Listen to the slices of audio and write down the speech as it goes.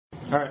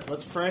All right,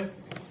 let's pray.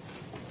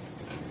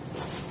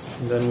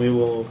 And then we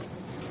will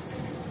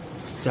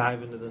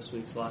dive into this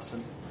week's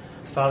lesson.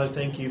 Father,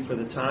 thank you for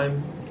the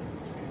time.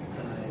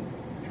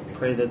 I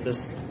pray that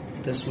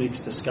this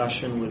week's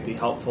discussion would be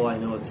helpful. I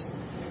know it's,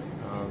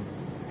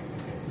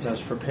 as I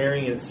was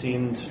preparing it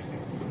seemed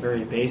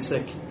very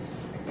basic,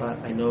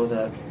 but I know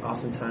that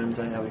oftentimes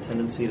I have a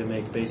tendency to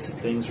make basic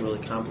things really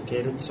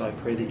complicated, so I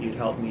pray that you'd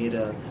help me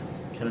to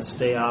kind of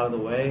stay out of the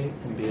way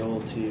and be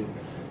able to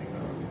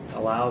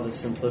allow the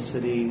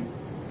simplicity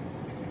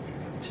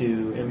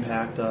to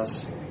impact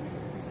us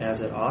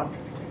as it ought,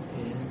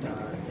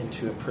 and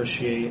to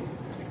appreciate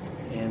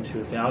and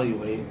to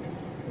evaluate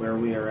where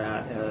we are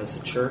at as a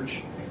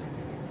church,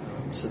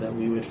 so that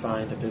we would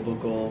find a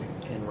biblical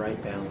and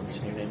right balance.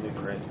 In your name we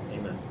pray.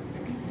 Amen.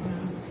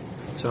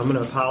 So I'm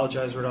going to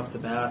apologize right off the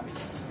bat.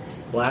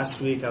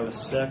 Last week I was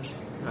sick.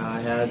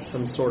 I had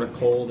some sort of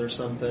cold or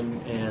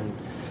something, and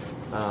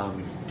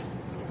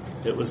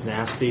it was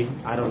nasty.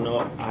 I don't know.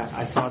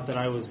 I thought that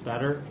I was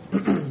better.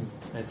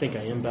 I think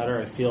I am better.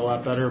 I feel a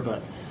lot better,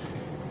 but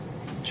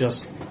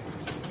just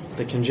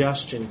the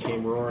congestion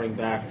came roaring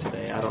back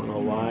today. I don't know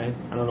why.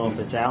 I don't know if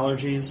it's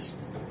allergies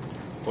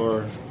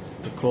or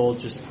the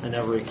cold. I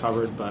never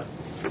recovered, but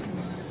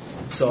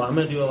so I'm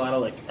going to do a lot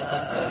of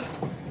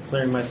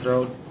clearing my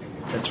throat.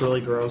 That's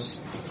really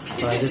gross.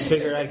 But I just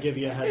figured I'd give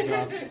you a heads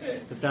up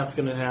that that's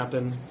going to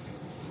happen.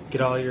 Get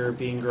all your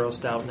being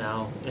grossed out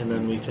now, and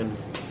then we can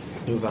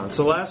move on.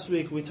 So last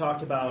week we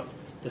talked about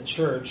the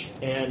church,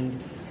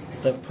 and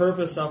the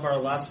purpose of our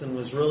lesson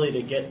was really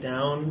to get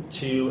down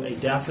to a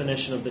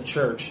definition of the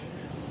church.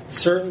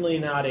 Certainly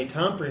not a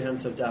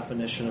comprehensive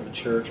definition of the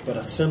church, but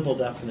a simple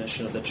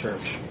definition of the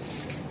church.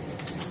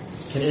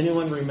 Can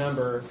anyone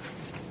remember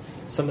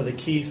some of the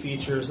key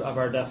features of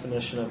our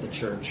definition of the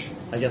church?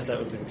 I guess that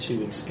would have been 2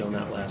 weeks ago,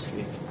 not last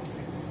week.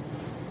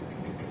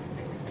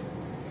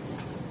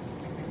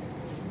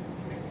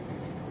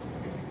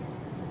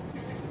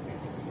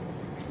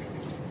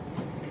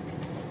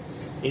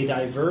 A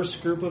diverse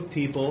group of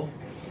people.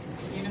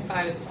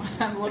 Unified as one.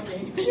 I'm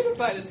looking.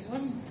 Unified as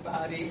one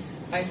body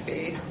by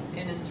faith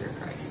in and through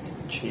Christ.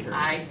 Cheater.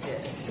 I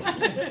did.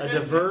 A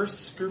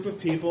diverse group of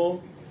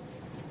people.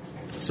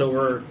 So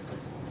we're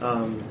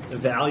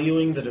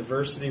valuing the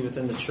diversity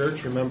within the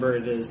church. Remember,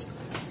 it is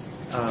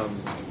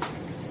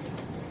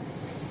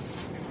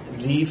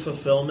the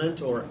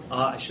fulfillment, or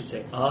a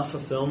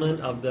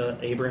fulfillment of the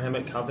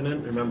Abrahamic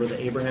covenant. Remember, the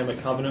Abrahamic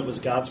covenant was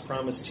God's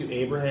promise to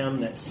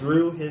Abraham that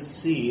through his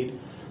seed,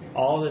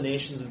 all the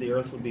nations of the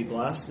earth would be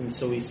blessed. And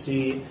so we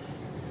see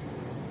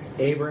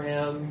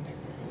Abraham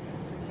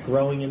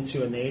growing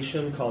into a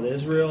nation called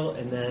Israel,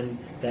 and then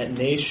that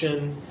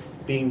nation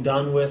being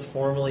done with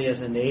formally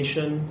as a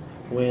nation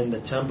when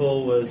the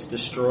temple was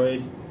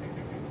destroyed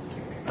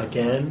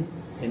again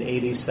in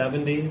AD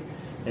 70,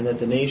 and that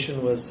the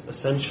nation was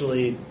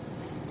essentially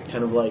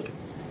kind of like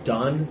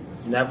done.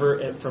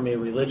 Never from a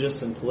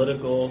religious and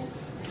political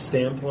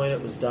standpoint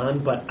it was done,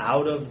 but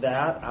out of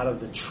that, out of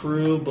the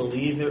true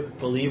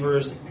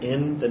believers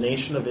in the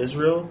nation of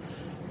Israel,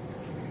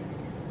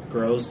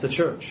 grows the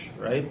church,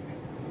 right?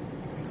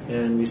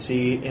 And we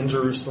see in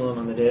Jerusalem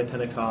on the day of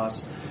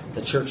Pentecost,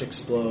 the church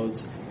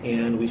explodes,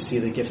 and we see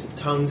the gift of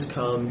tongues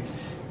come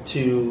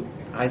to,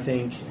 I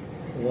think,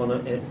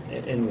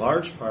 in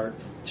large part,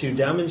 to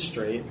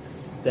demonstrate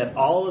that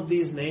all of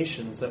these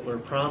nations that were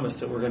promised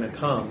that were going to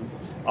come,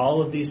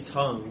 all of these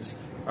tongues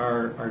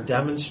are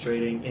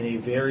demonstrating in a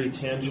very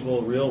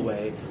tangible, real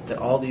way that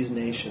all these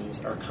nations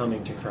are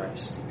coming to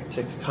Christ,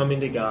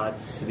 coming to God,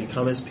 to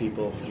become His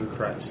people through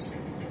Christ.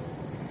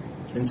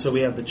 And so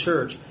we have the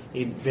church,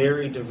 a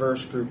very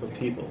diverse group of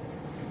people,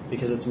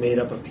 because it's made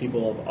up of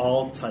people of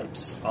all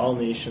types, all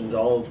nations,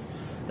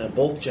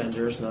 both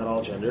genders, not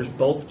all genders,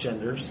 both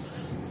genders,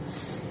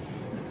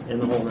 in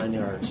the whole 9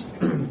 yards.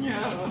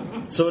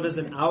 Yeah. So it is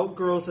an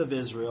outgrowth of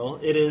Israel.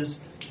 It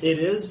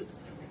is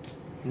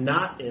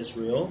not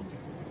Israel,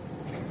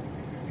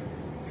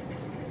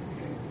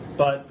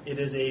 but it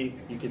is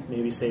you could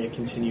maybe say a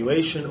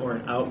continuation or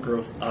an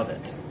outgrowth of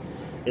it.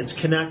 It's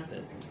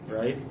connected,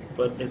 right?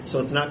 But it's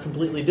not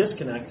completely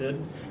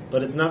disconnected,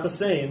 but it's not the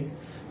same,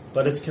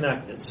 but it's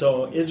connected.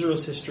 So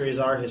Israel's history is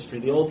our history.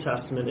 The Old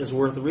Testament is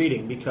worth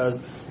reading because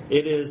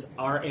it is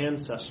our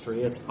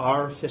ancestry. It's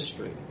our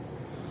history.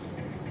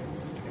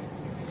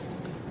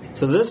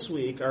 So this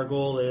week, our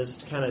goal is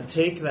to kind of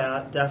take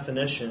that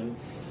definition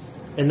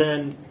and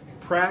then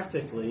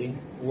practically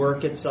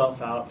work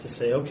itself out to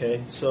say,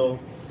 okay, so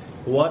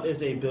what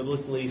does a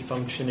biblically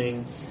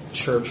functioning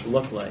church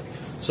look like?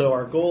 So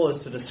our goal is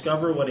to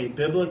discover what a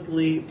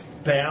biblically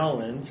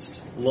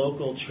balanced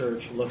local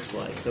church looks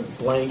like. The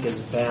blank is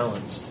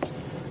balanced.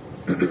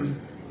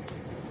 And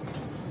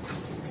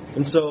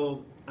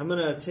so I'm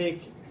going to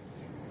take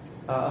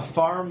a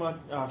far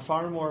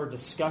more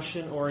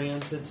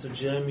discussion-oriented, so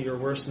Jim, your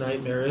worst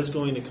nightmare is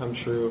going to come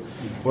true,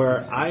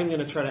 where I'm going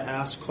to try to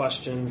ask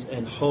questions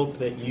and hope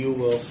that you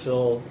will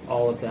fill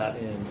all of that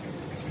in.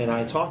 And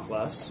I talk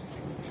less,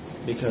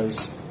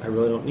 because I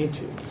really don't need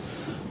to.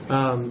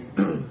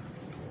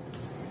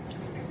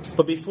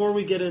 But before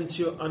we get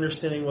into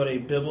understanding what a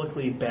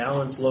biblically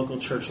balanced local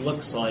church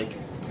looks like,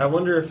 I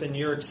wonder if in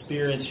your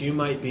experience you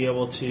might be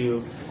able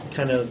to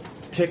kind of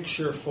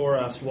picture for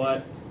us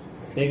what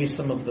maybe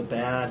some of the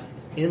bad,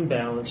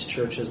 imbalanced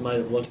churches might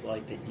have looked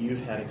like that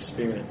you've had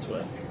experience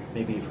with.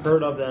 Maybe you've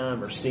heard of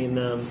them or seen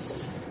them.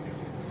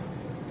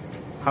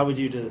 How would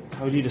you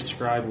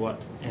describe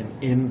what an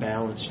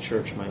imbalanced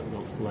church might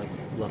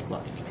look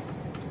like?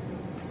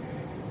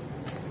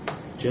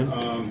 Jim?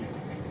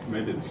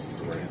 Maybe this is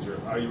the right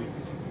answer.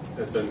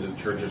 I've been to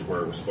churches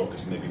where it was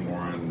focused maybe more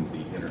on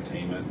the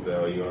entertainment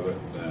value of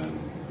it than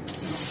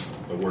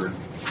the word.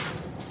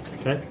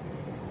 Okay.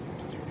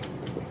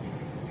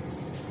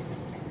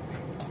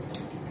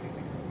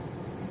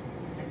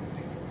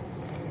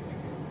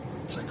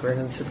 It's like right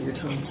on the tip of your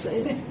tongue.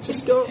 Say it.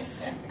 Just go.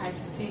 I've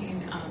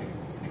seen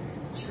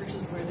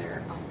churches where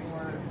they're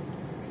more,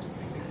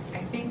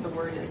 I think the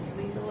word is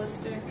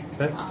legalistic,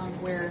 Okay.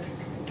 where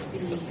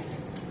the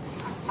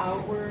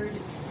outward,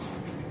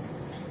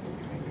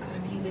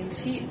 I mean, they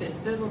teach it's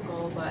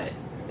biblical, but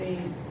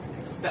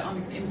it's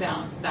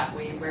imbalanced that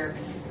way where,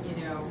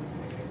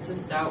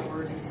 just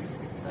outward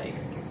is like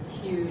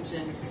huge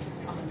and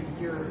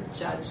you're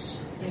judged,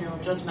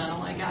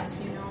 judgmental, I guess,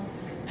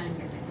 and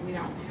we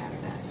don't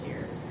have that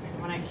here.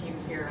 So when I came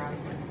here, I was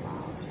like,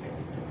 wow, it's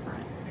really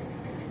different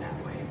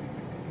that way.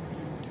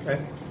 Okay.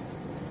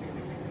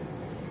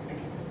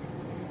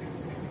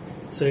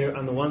 So you're,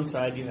 on the one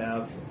side you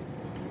have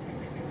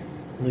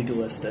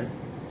legalistic.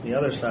 The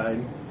other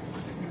side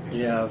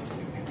you have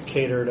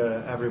cater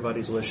to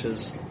everybody's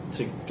wishes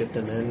to get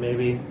them in,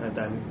 maybe. And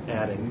I'm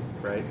adding,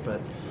 right?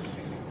 But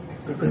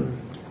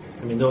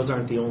I mean, those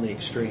aren't the only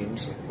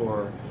extremes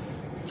or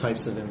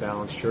types of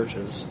imbalanced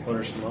churches. What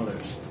are some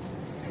others?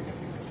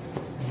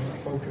 They're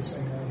not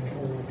focusing on the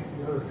whole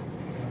word.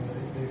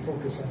 They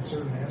focus on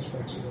certain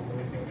aspects of the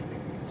word,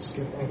 but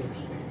skip others.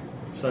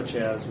 Such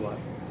as what?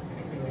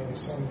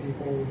 Some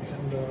people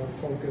tend to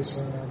focus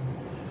on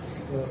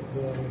the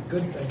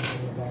good things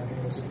in the Bible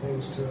as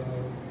opposed to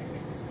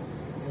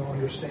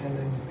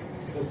understanding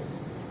that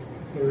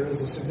there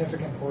is a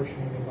significant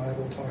portion of the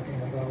Bible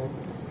talking about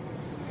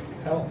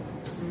hell.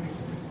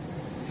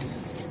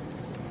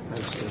 I'm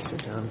just going to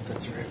sit down if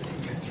that's all right with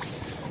you guys.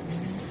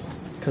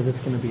 Because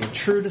it's going to be a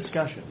true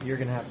discussion. You're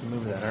going to have to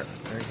move that.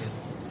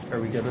 Are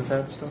we good with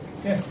that still?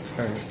 Yeah.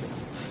 All right.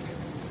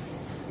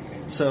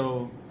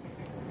 So,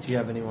 do you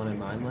have anyone in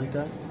mind like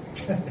that?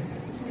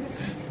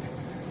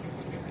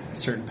 A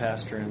certain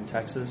pastor in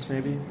Texas,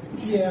 maybe?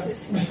 Yeah.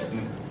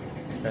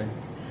 Okay.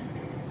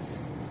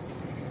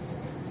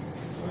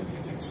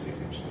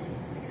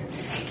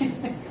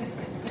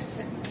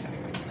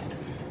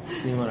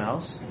 Anyone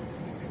else?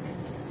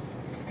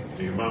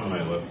 Your mom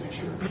and I left the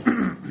church.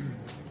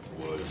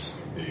 Was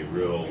a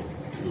real,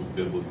 true,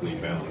 biblically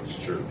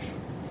balanced church,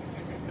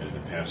 and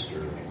the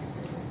pastor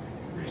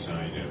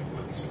resigned and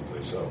went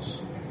someplace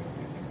else.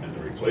 And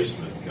the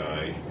replacement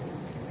guy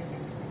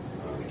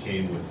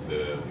came with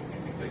the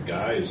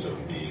guise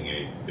of being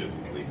a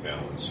biblically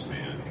balanced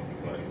man,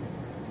 but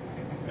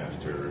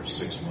after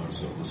 6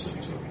 months of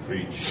listening to him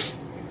preach,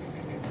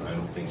 I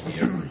don't think he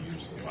ever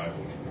used the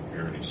Bible to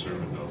prepare any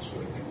sermon notes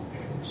with.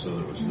 So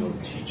there was no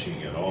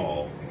teaching at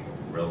all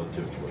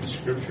relative to what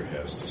Scripture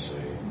has to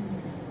say.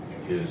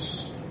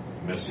 His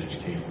message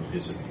came from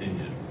his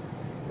opinion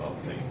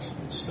about things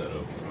instead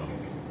of from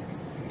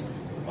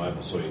the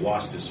Bible. So he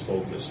lost his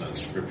focus on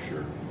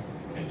Scripture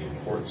and the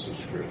importance of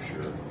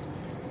Scripture,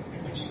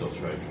 and still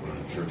tried to run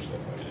a church that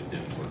way, and it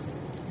didn't work.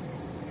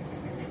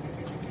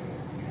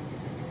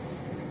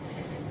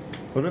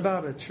 What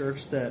about a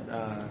church that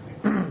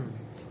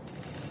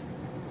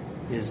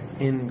is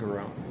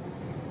ingrown,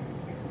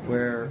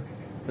 where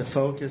the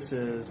focus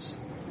is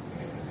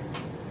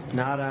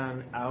not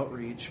on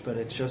outreach, but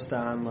it's just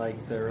on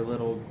like their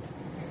little,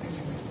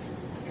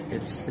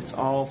 it's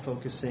all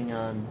focusing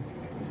on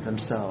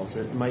themselves.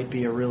 It might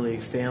be a really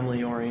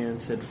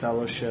family-oriented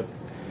fellowship,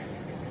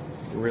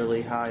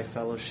 really high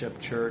fellowship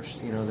church,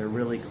 they're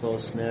really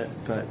close-knit,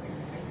 but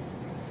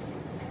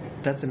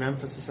that's an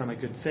emphasis on a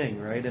good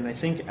thing, right? And I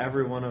think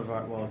every one of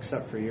our, well,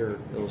 except for your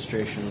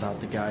illustration about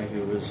the guy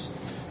who was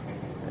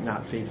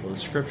not faithful to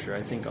Scripture,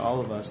 I think all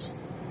of us,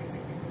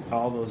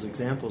 all those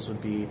examples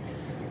would be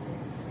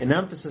an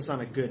emphasis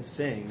on a good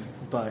thing,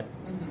 but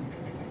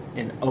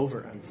an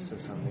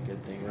overemphasis on the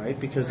good thing, right?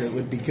 Because it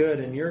would be good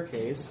in your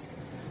case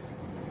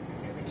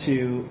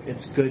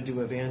it's good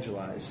to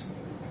evangelize,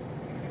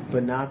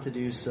 but not to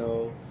do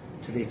so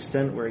to the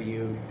extent where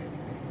you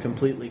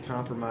completely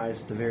compromise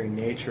the very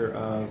nature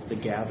of the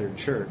gathered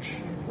church,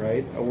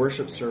 right? A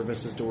worship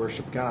service is to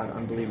worship God.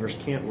 Unbelievers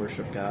can't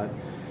worship God,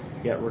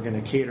 yet we're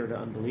going to cater to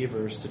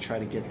unbelievers to try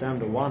to get them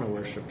to want to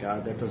worship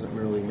God. That doesn't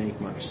really make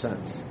much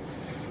sense.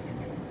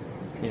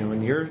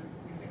 In your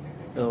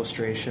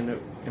illustration,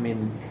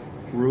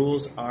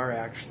 rules are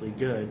actually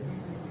good.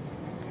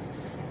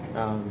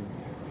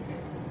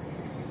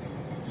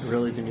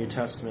 Really, the New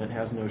Testament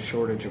has no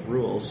shortage of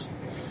rules.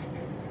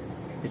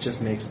 It just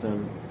makes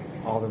them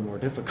all the more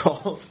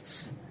difficult,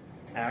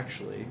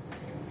 actually.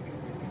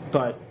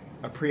 But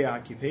a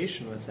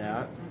preoccupation with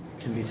that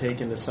can be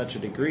taken to such a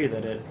degree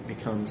that it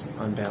becomes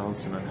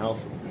unbalanced and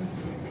unhealthy.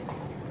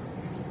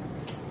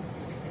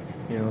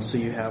 So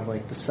you have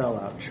like the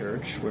sellout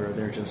church where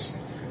they're just,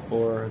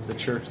 or the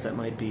church that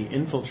might be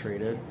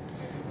infiltrated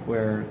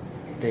where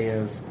they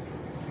have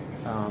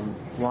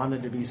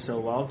wanted to be so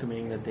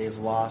welcoming that they've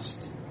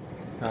lost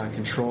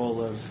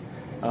control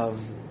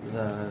of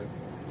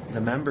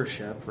the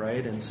membership,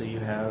 right? And so you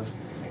have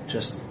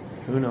just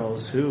who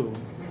knows who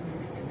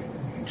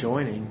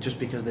joining just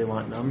because they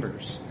want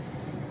numbers.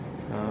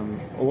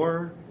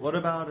 Or what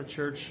about a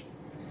church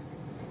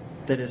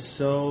that is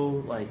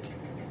so like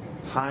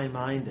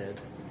high-minded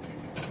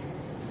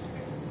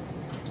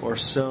or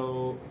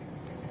so,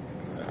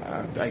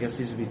 I guess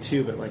these would be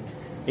two, but like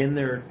in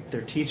their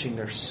teaching,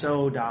 they're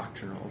so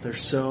doctrinal. They're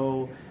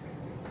so,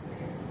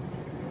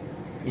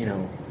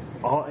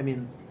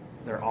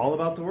 they're all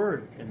about the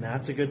Word, and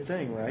that's a good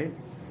thing, right?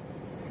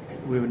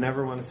 We would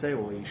never want to say,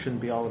 well, you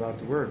shouldn't be all about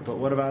the Word. But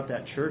what about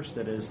that church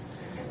that is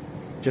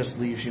just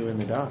leaves you in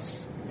the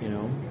dust,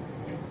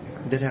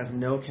 that has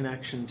no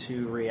connection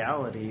to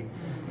reality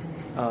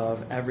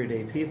of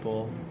everyday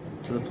people,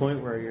 to the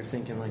point where you're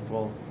thinking like,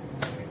 well,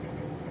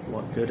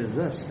 what good is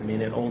this?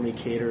 It only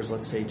caters,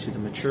 let's say, to the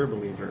mature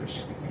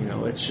believers.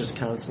 It's just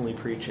constantly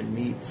preaching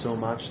meat so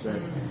much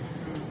that,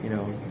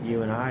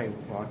 you and I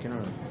walk in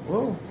on,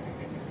 whoa.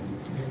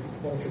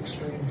 Both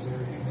extremes there.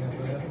 You can have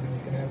that, and then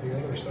you can have the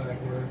other side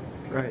where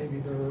maybe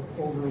they're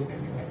overly,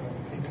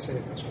 I hate to say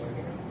it this way,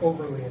 but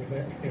overly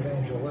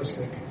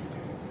evangelistic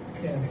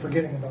and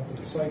forgetting about the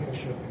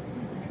discipleship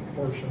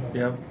portion of it.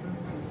 Yep.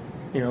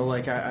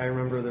 Like I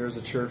remember there was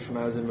a church when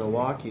I was in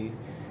Milwaukee,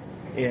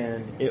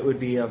 and it would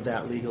be of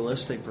that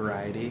legalistic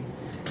variety,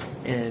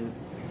 and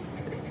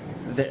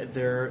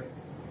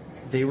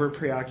they were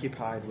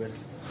preoccupied with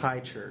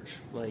high church.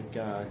 Like,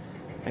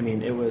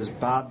 it was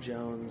Bob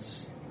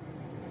Jones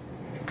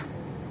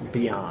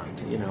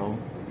beyond,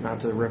 not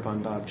to rip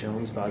on Bob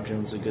Jones. Bob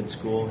Jones is a good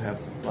school, have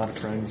a lot of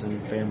friends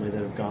and family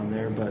that have gone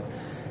there, but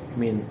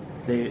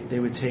they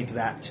would take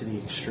that to the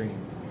extreme,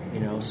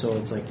 so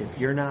it's like if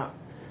you're not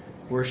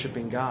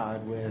worshiping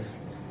God with,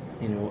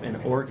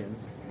 an organ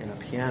and a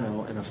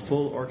piano and a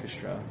full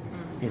orchestra,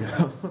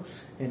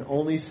 and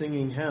only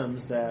singing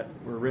hymns that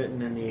were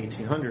written in the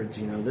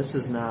 1800s, this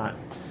is not,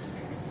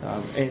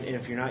 and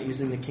if you're not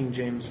using the King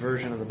James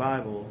Version of the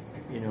Bible,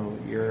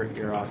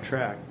 you're off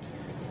track.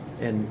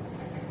 And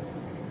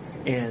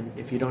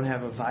if you don't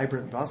have a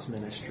vibrant bus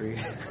ministry,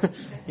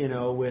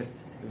 with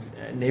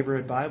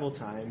neighborhood Bible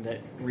time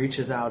that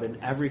reaches out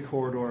in every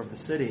corridor of the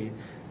city,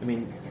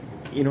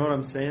 you know what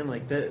I'm saying?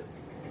 Like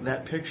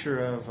that picture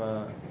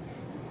of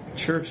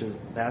churches,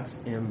 that's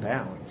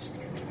imbalanced.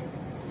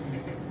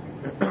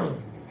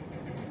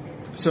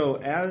 So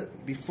I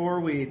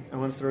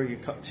want to throw you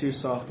two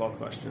softball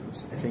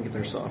questions. I think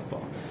they're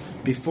softball.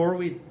 Before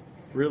we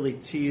really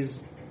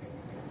tease,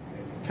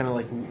 kind of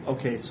like,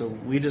 okay, so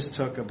we just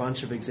took a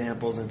bunch of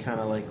examples and kind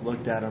of like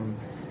looked at them,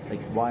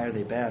 like why are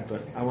they bad?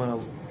 But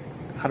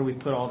how do we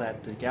put all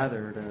that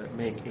together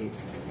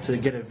to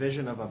get a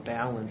vision of a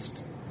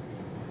balanced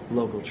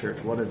local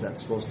church? What is that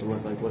supposed to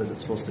look like? What is it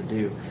supposed to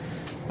do?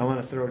 I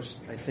want to throw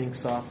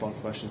softball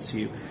questions to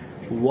you.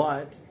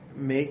 What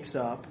makes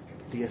up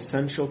the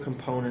essential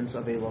components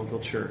of a local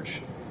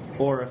church?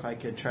 Or if I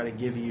could try to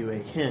give you a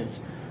hint,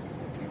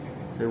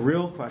 the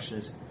real question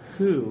is,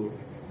 who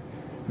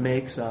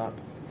makes up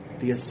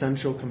the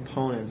essential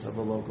components of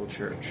a local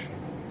church?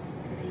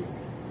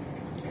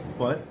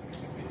 What?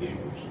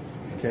 Believers.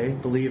 Okay,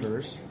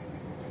 believers.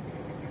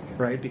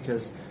 Right?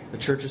 Because the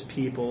church is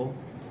people,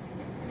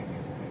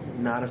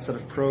 not a set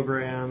of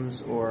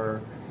programs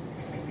or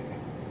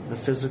the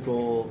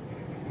physical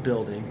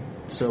building.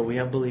 So we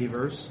have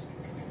believers.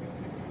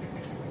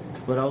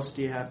 What else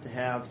do you have to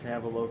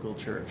have a local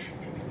church?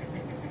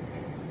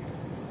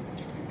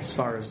 As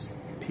far as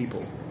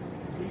people.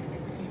 You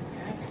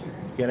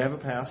gotta have a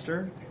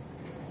pastor.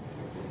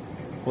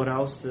 What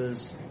else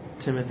does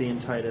Timothy and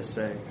Titus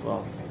say?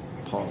 Well,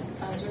 Paul.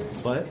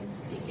 Elders, What?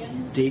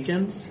 deacons.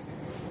 Deacons.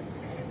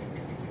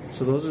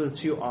 So those are the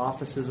two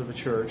offices of a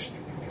church: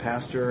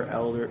 pastor,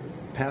 elder,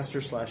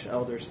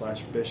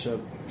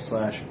 pastor/elder/bishop/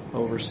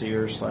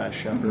 overseer/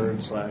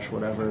 shepherd/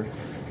 whatever.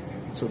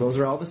 So those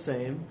are all the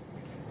same.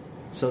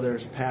 So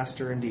there's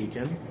pastor and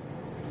deacon,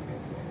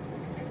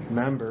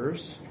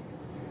 members,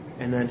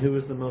 and then who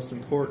is the most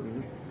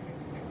important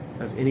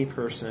of any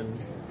person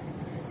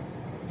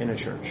in a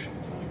church?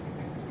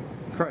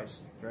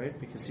 Christ, right?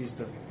 Because he's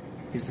the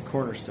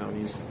cornerstone.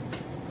 He's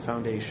the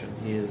foundation.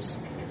 He is.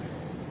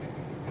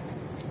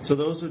 So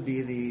those would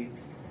be the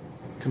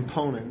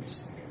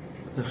components,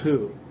 the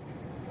who.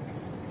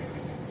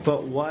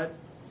 But what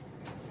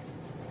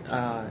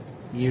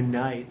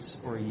unites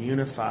or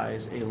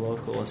unifies a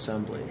local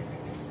assembly?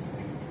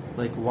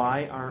 Like,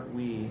 why aren't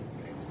we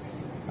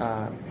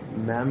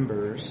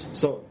members?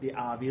 So the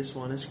obvious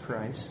one is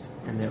Christ,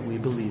 and that we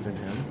believe in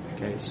Him.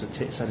 Okay, so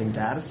setting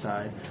that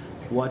aside,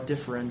 what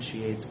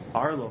differentiates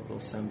our local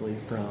assembly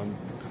from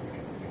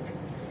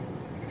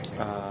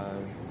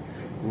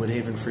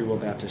Woodhaven Free Will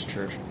Baptist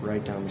Church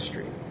right down the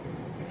street.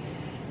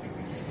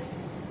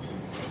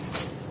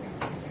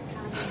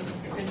 Common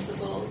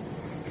principles,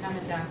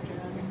 common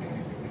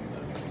doctrine.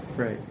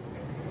 Right.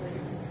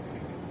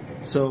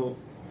 So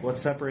what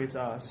separates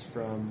us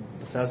from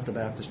Bethesda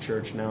Baptist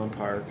Church, now in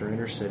Park or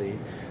Inner City,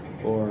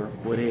 or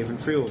Woodhaven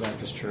Free Will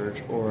Baptist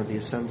Church, or the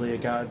Assembly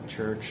of God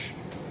Church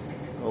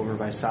over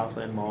by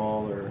Southland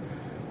Mall, or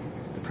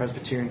the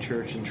Presbyterian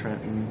Church in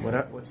Trenton,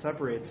 what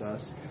separates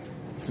us,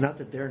 it's not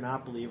that they're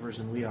not believers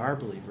and we are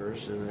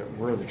believers, and that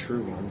we're the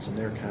true ones and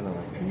they're kind of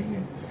like,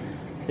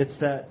 it's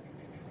that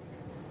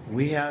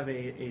we have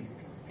a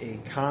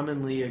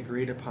commonly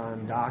agreed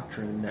upon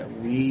doctrine that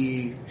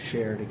we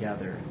share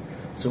together.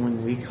 So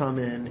when we come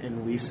in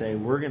and we say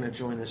we're going to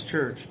join this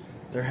church,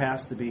 there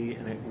has to be,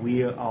 and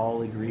we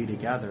all agree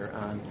together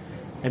on,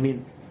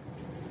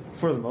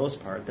 for the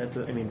most part,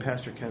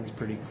 Pastor Ken's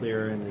pretty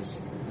clear in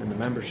the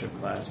membership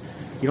class.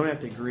 You don't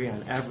have to agree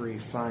on every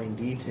fine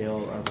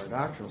detail of our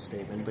doctrinal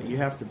statement, but you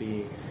have to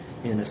be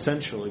in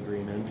essential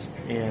agreement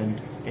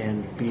and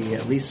be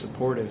at least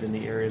supportive in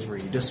the areas where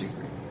you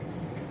disagree.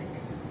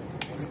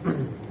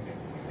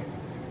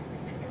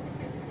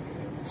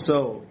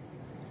 So,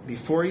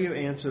 before you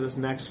answer this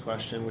next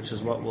question, which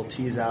is what we'll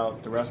tease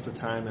out the rest of the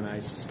time, and I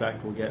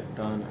suspect we'll get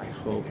done, I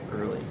hope,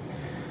 early,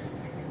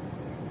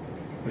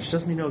 which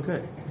does me no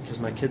good, because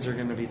my kids are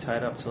going to be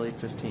tied up till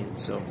 8:15.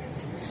 So,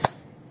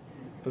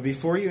 but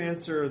before you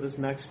answer this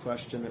next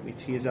question that we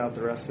tease out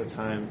the rest of the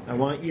time, I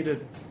want you to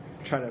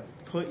try to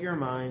put your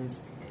minds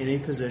in a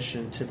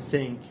position to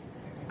think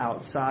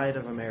outside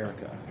of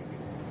America.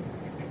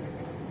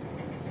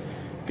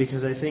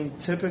 Because I think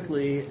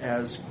typically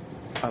as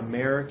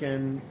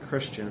American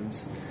Christians,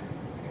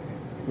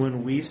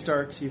 when we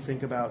start to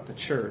think about the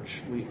church,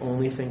 we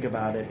only think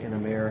about it in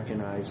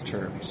Americanized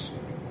terms.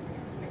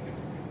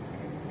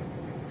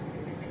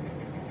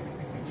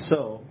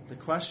 So, the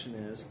question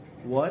is,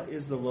 what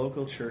is the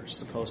local church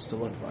supposed to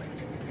look like?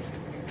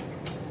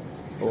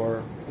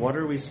 Or, what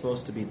are we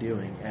supposed to be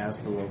doing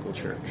as the local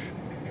church?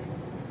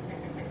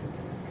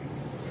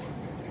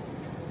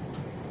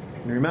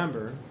 And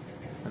remember,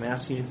 I'm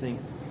asking you to think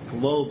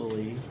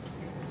globally,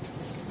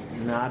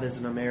 not as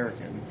an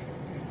American,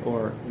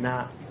 or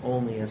not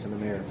only as an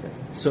American.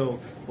 So,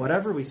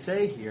 whatever we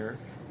say here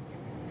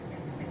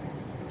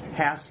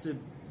has to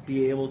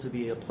be able to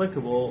be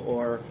applicable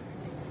or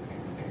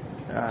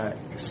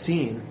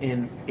seen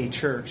in a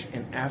church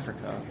in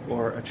Africa,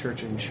 or a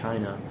church in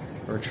China,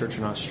 or a church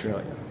in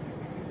Australia,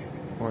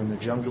 or in the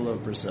jungle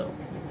of Brazil.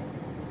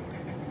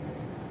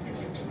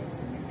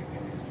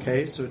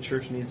 Okay, so a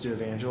church needs to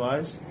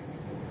evangelize.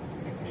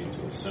 Need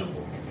to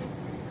assemble.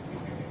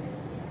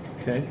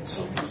 Okay.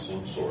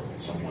 Some sort,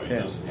 some way. It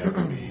Yeah. doesn't have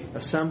to be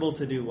Assemble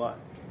to do what?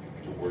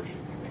 to worship.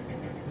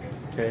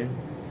 Okay.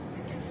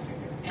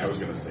 I was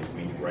going to say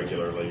meet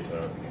regularly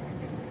to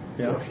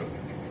worship.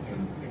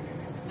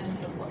 And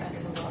to love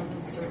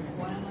and serve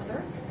one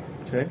another.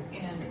 Okay.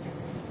 And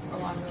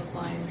along those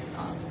lines,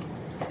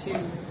 to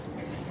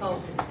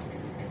help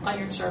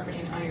iron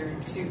sharpening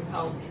iron, to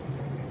help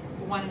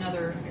one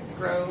another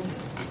grow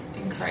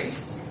in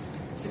Christ,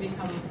 to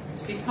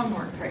become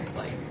more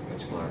Christ-like,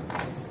 which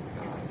glorifies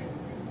God.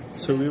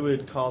 So we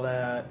would call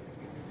that,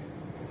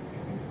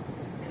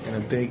 in a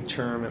big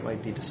term, it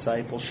might be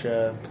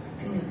discipleship.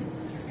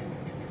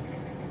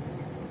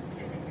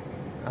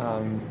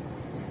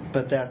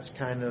 But that's it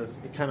kind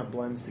of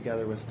blends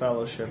together with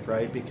fellowship,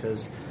 right?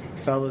 Because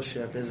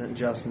fellowship isn't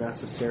just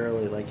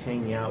necessarily like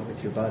hanging out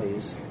with your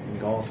buddies and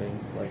golfing,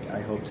 like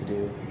I hope to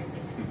do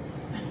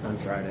on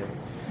Friday.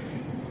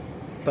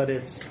 But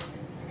it's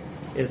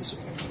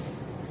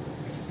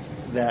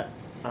that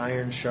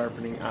iron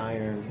sharpening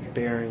iron,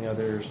 bearing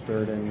others'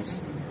 burdens,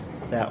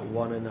 that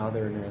one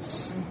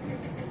anotherness,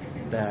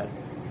 that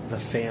the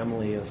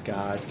family of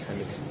God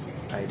kind of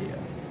idea.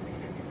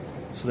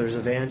 So there's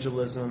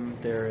evangelism,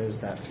 there is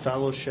that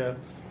fellowship,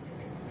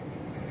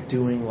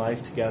 doing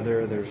life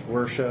together, there's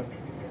worship.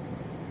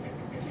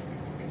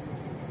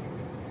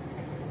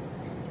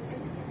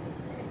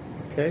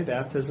 Okay,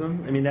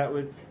 baptism.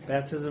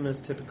 Baptism is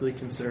typically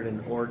considered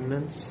an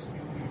ordinance,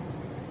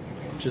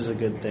 which is a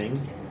good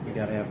thing. We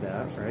gotta have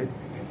that, right?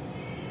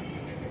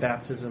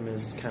 Baptism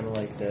is kind of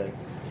like the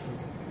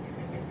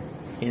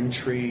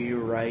entry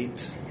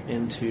right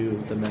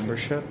into the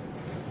membership.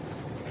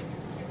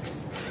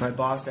 My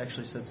boss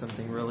actually said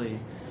something really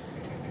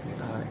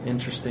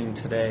interesting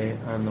today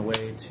on the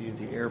way to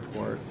the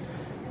airport.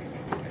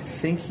 I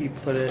think he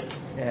put it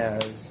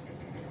as,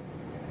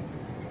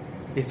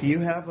 if you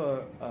have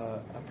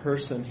a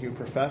person who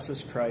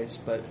professes Christ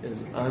but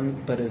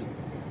is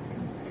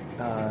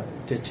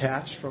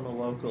detached from a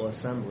local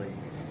assembly,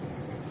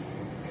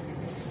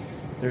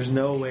 there's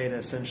no way to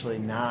essentially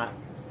not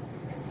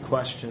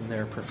question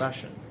their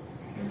profession,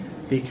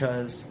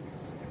 because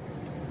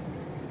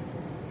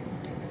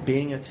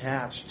being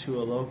attached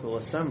to a local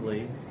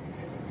assembly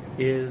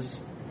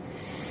is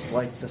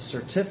like the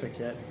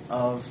certificate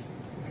of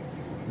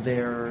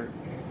their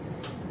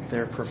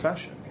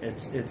profession.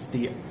 It's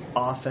the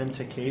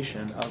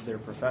authentication of their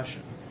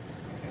profession.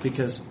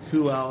 Because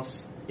who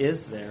else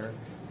is there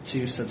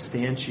to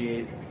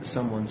substantiate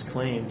someone's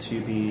claim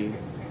to be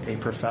a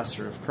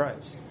professor of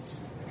Christ?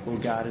 Well,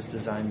 God has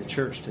designed the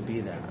church to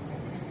be that.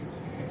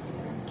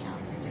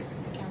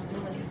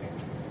 Accountability.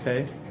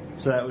 Okay?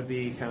 So that would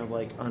be kind of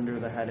like under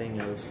the heading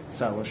of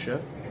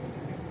fellowship.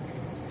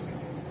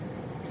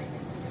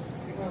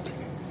 Well,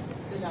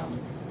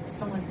 did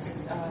someone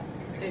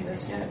say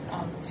this yet?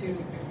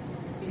 To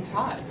be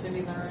taught, to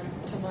be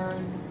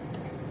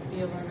be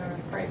a learner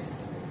of Christ.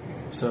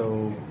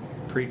 So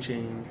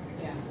preaching,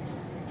 Yeah.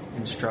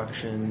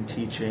 instruction,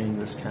 teaching,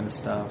 this kind of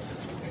stuff.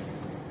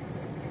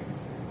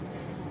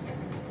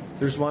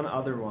 There's one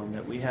other one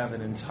that we have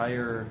an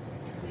entire...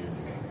 Communion.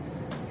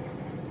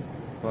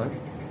 What?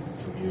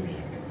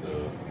 Communion,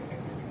 the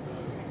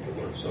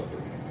Lord's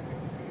Supper.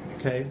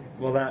 Okay,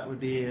 well that would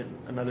be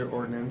another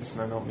ordinance,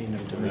 and I don't mean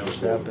to diminish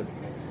that, but...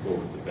 Go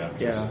with the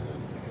baptism. Yeah.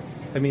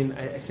 I mean,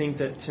 I think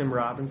that Tim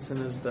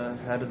Robinson is the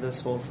head of this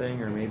whole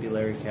thing, or maybe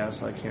Larry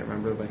Castle, I can't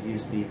remember, but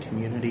he's the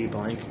community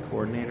blank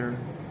coordinator.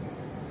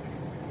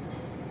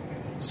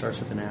 Starts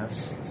with an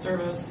S.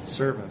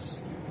 Service.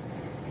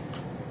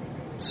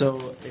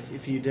 So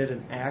if you did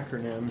an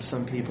acronym,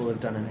 some people have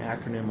done an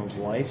acronym of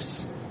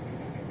WIFES,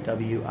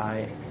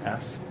 WIFES,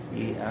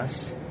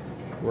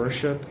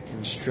 worship,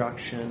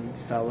 instruction,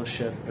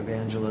 fellowship,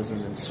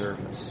 evangelism, and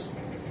service.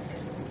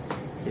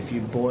 If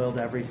you boiled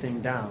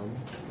everything down,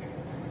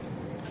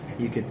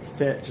 you could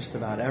fit just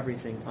about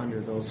everything under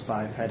those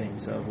 5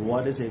 headings of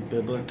what is a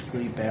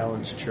biblically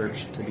balanced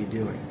church to be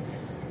doing.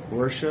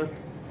 Worship,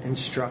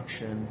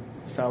 instruction,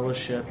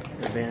 fellowship,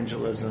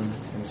 evangelism,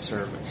 and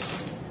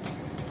service.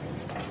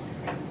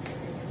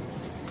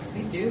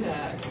 We do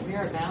that. We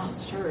are a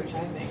balanced church,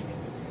 I think.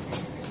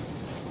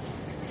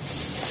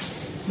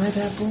 Am I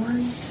that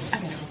boring? I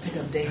gotta go pick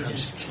up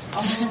Deja.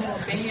 Oh,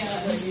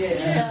 man.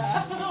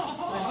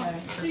 Yeah.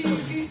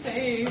 Please be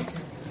safe.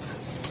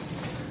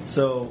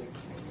 So,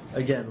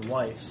 again,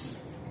 wives.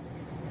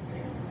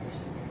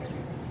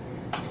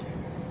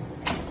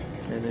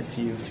 And if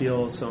you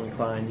feel so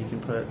inclined, you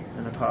can put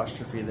an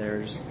apostrophe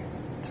there just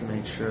to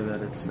make sure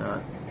that it's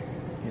not,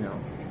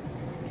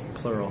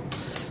 plural.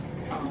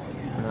 Oh,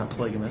 yeah. We're not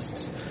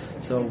polygamists.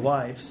 So,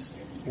 wives,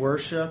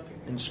 worship,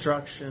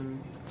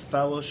 instruction,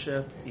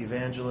 fellowship,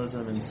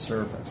 evangelism, and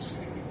service.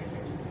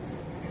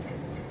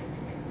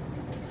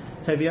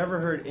 Have you ever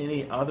heard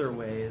any other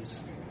ways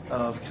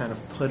of kind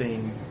of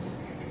putting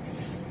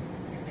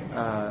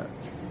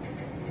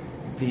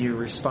the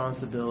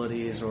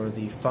responsibilities or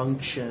the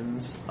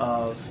functions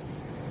of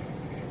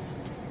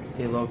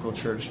a local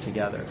church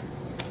together?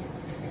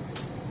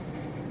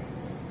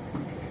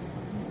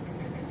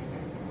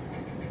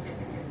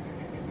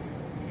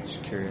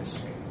 Just curious.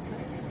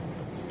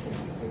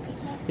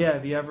 Yeah,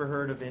 have you ever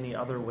heard of any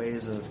other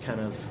ways of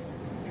kind of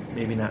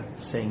maybe not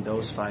saying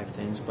those 5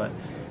 things, but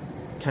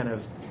kind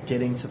of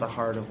getting to the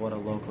heart of what a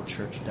local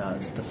church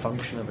does, the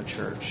function of a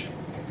church?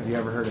 Have you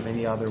ever heard of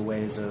any other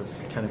ways of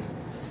kind of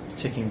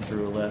ticking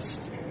through a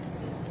list?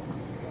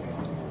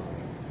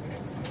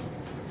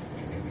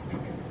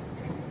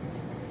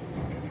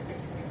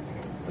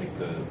 Like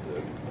the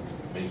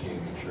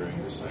making,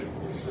 maturing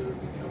disciples that are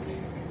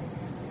becoming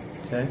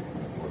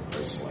more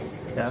Christ-like.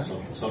 Yeah.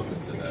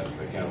 Something to that,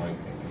 but kind of like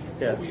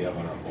what we have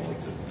on our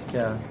bulletin.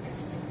 Yeah.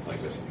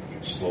 Like a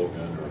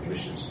slogan or a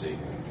mission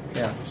statement.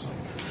 Yeah.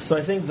 So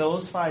I think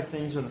those 5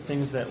 things are the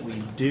things that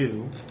we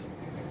do.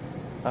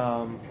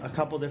 A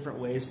couple different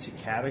ways to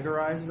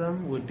categorize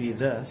them would be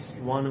this.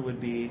 One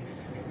would be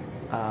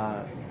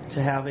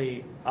to have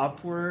a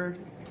upward,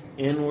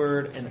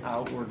 inward, and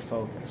outward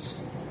focus.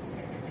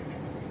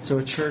 So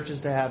a church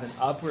is to have an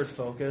upward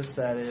focus,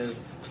 that is,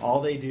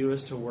 all they do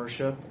is to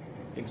worship,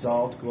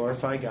 exalt,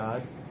 glorify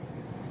God.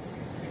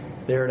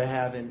 They're to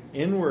have an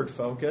inward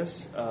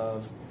focus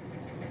of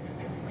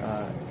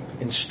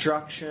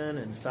instruction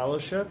and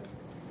fellowship.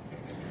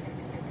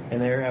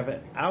 And they have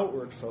an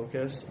outward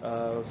focus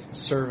of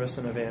service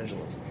and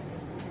evangelism.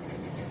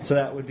 So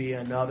that would be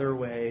another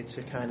way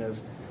to kind of,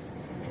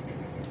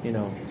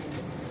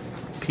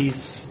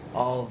 piece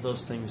all of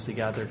those things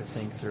together to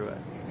think through it.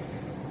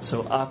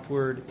 So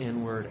upward,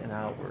 inward, and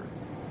outward.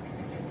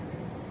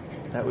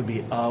 That would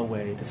be a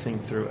way to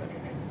think through it.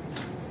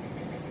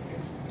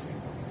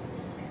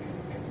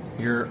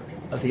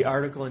 The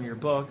article in your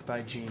book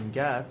by Gene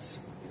Getz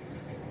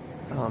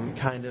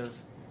kind of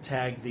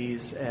tagged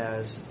these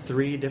as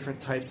 3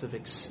 different types of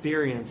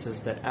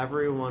experiences that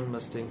everyone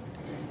must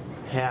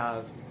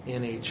have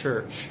in a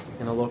church,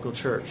 in a local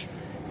church.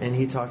 And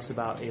he talks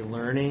about a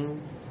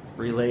learning,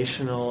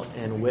 relational,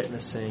 and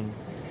witnessing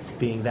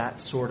being that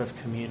sort of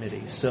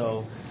community.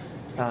 So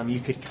you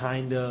could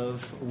kind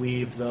of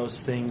weave those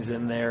things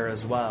in there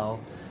as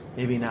well.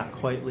 Maybe not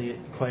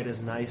quite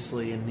as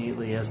nicely and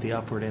neatly as the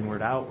upward,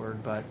 inward,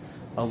 outward, but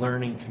a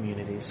learning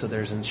community. So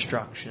there's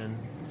instruction,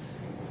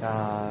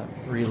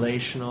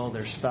 relational,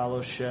 there's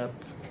fellowship,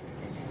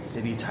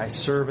 maybe tie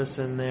service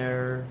in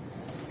there,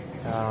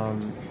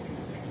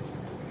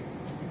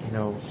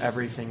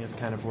 everything is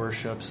kind of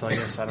worship, so I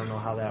guess I don't know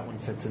how that one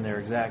fits in there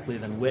exactly.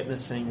 Then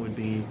witnessing would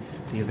be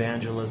the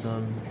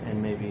evangelism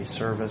and maybe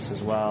service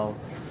as well.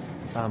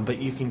 But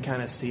you can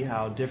kind of see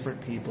how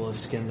different people have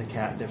skinned the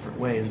cat different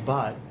ways.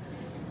 But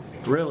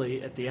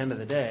really, at the end of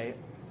the day,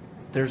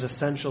 there's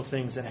essential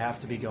things that have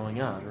to be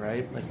going on,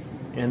 right? Like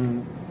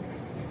in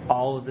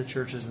all of the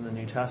churches in the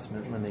New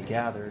Testament, when they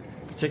gathered,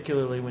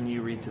 particularly when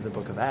you read through the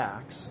book of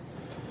Acts,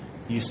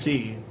 you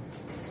see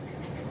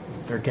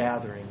they're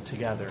gathering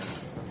together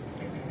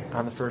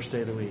on the first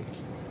day of the week.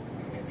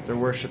 They're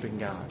worshiping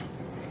God.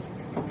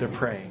 They're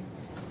praying.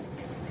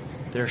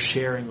 They're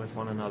sharing with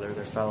one another.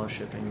 They're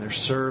fellowshipping. They're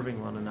serving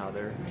one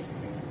another.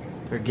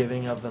 They're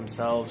giving of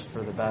themselves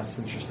for the best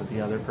interest of the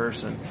other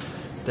person.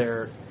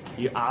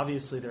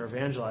 Obviously they're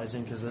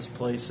evangelizing because this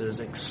place is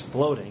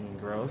exploding in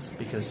growth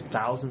because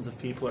thousands of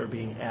people are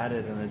being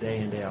added on a day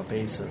in, day out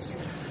basis.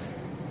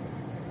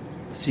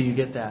 So you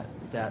get that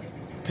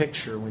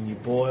picture when you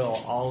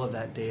boil all of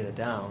that data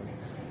down.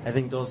 I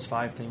think those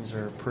 5 things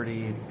are a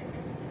pretty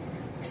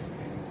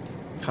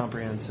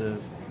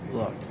comprehensive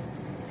look.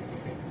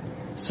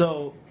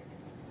 So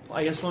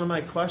I guess one of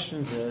my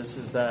questions is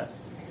that,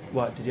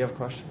 what, did you have a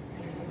question?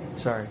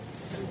 Sorry.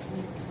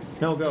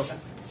 No, go.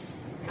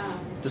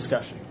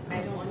 Discussion. I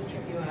don't want to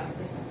trip you up,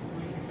 this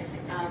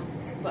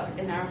point. But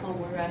in our home,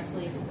 we're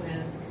wrestling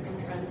with some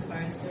friends of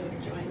ours who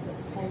have joined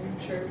this home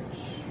church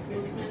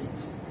movement.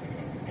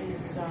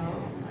 And so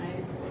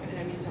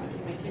talking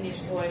to my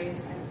teenage boys,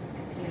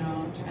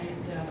 I'm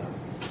trying to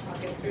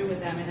talk it through with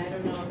them. And I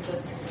don't know if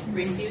this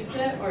refutes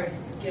it or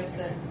gives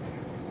it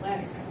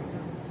legs.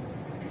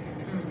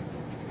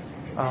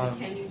 I don't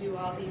know. Can you do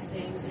all these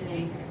things in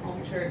a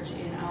home church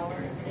in our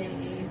day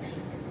and age?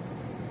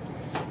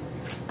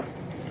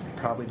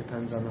 Probably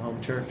depends on the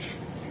home church.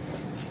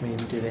 I mean,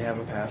 do they have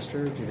a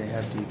pastor? Do they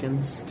have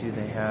deacons? Do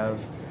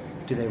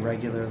they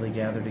regularly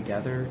gather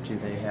together? Do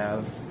they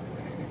have,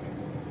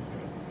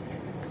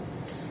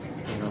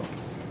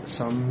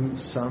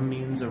 some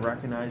means of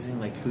recognizing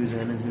like who's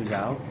in and who's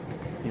out?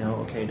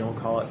 Okay, don't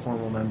call it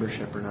formal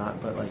membership or not,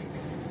 but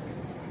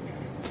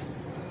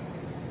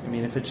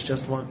if it's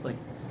just one,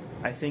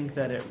 I think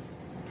that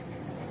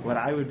what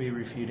I would be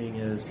refuting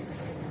is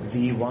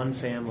the one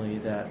family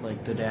that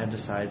the dad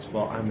decides,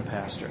 well, I'm the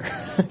pastor.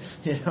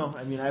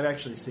 I've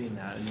actually seen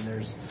that.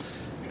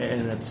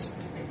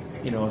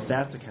 If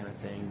that's the kind of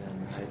thing,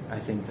 then I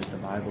think that the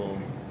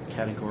Bible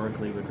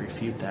categorically would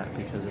refute that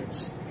because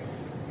it's,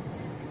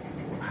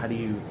 how do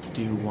you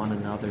do one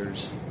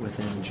another's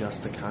within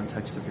just the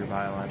context of your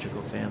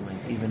biological family,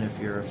 even if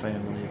you're a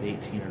family of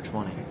 18 or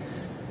 20,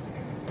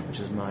 which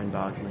is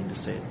mind-boggling to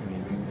say,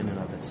 in and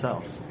of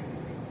itself.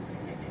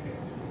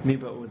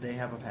 But would they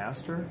have a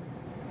pastor?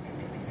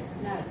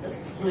 Not at this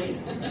point.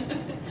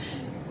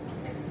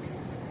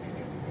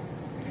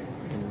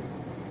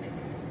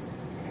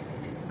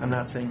 I'm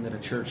not saying that a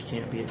church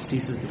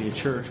ceases to be a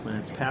church when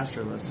it's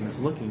pastorless and is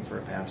looking for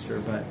a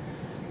pastor, but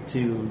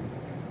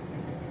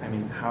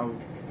how?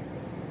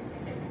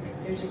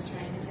 They're just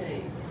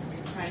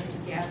trying to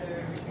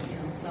gather,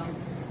 some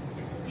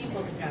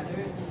people together,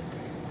 and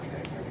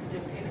they're perfectly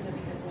okay with it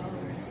because,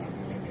 we're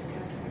assembling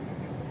together.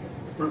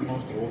 Weren't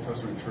most Old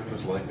Testament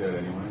churches like that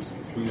anyways?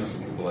 We know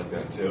some people like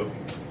that too.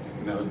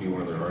 And that would be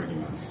one of their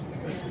arguments,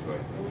 basically.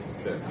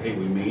 That, hey,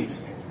 we meet,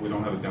 we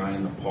don't have a guy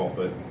in the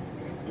pulpit,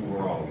 and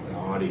we're all an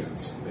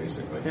audience,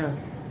 basically. Yeah.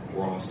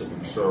 We're all sitting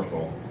in a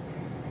circle,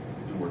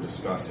 and we're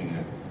discussing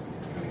it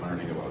and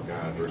learning about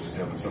God versus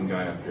having some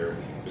guy up here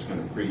just kind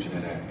of preaching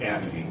it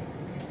at me.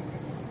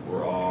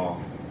 We're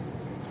all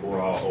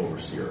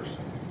overseers.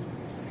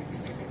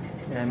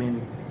 Yeah,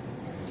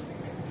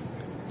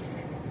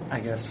 I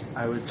guess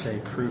I would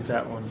say prove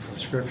that one from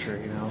Scripture,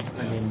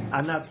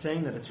 I'm not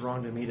saying that it's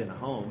wrong to meet in a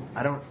home.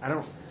 I don't,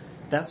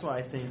 that's why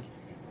I think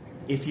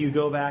if you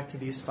go back to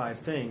these 5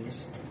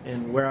 things,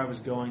 and where I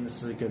was going,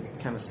 this is a good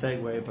kind of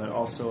segue, but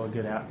also a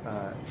good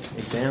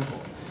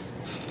example.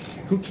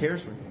 Who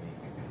cares where you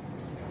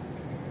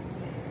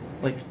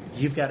meet?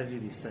 You've got to do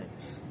these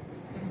things.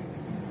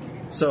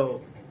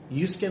 So,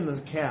 you skin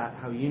the cat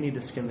how you need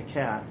to skin the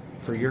cat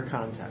for your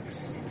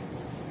context.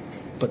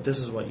 But this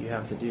is what you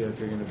have to do if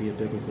you're going to be a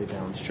biblically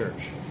balanced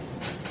church.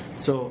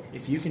 So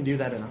if you can do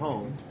that in a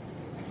home,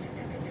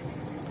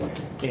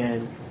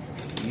 and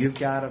you've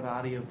got a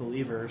body of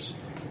believers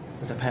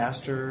with a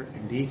pastor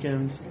and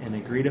deacons, an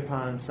agreed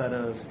upon set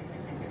of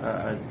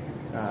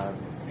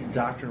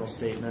doctrinal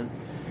statement,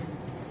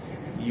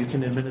 you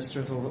can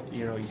administer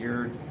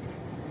you're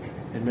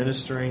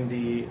administering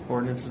the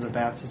ordinances of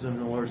baptism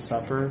and the Lord's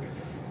Supper.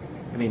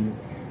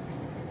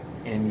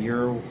 And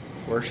you're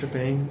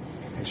worshiping,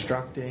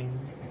 instructing,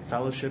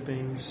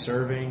 fellowshipping,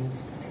 serving,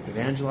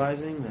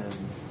 evangelizing, then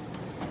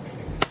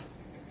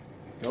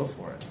go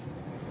for it.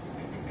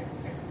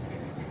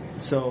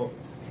 So,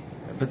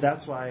 but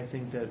that's why I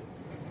think that,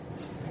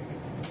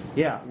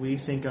 we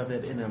think of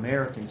it in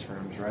American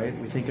terms, right?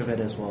 We think of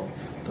it as, well,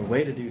 the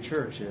way to do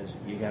church is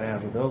you got to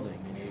have a building,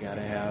 and you got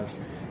to have,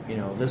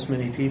 this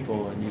many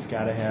people, and you've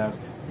got to have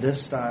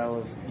this style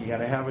of, you got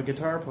to have a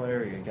guitar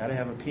player, you got to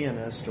have a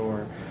pianist,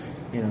 or,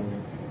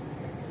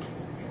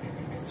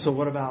 So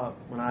what about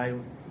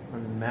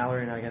when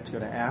Mallory and I got to go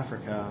to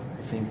Africa,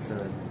 I think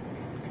the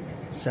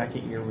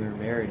second year we were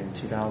married in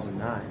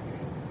 2009.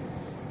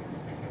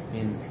 I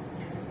mean,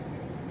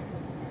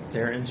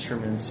 their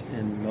instruments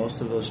in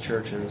most of those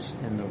churches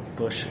in the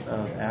bush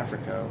of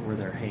Africa were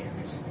their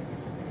hands.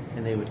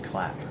 And they would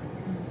clap.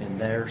 And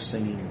their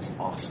singing was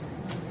awesome.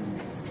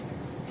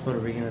 What are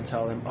we going to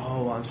tell them?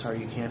 Oh, I'm sorry,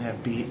 you can't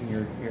have beat in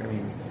your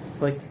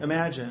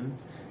imagine,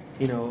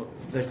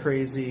 the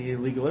crazy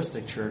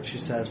legalistic church who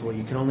says, well,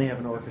 you can only have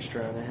an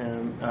orchestra and a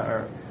hymn,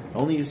 or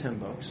only use hymn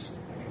books.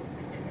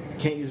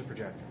 Can't use a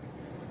projector.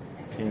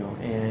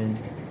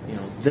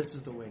 This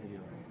is the way to do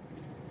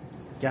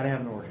it. Got to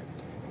have an organ.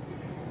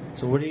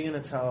 So what are you going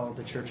to tell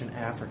the church in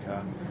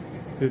Africa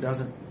who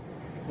doesn't,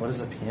 what is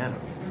a piano?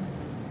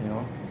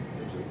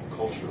 There's a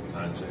cultural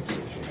context that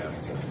you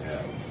have to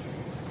have.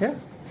 Yeah.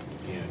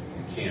 You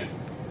can't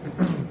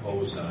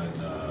impose on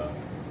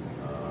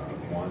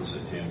Mwanza,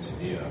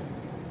 Tanzania,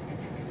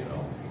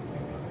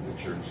 the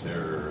church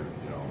there,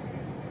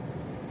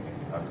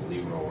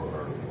 Akaliro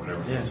or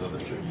whatever those other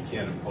churches. You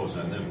can't impose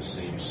on them the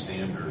same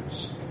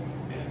standards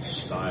and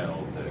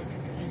style that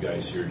you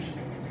guys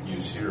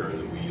use here or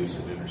that we use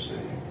in inner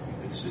city.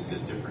 It's a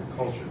different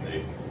culture.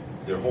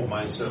 Their whole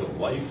mindset of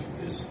life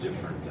is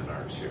different than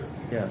ours here.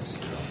 Yes.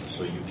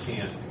 So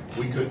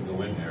we couldn't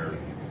go in there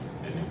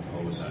and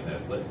impose on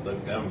that.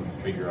 Let them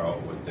figure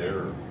out what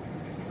their.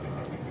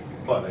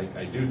 But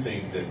I do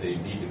think that they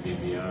need to be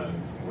beyond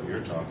what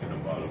you're talking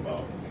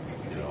about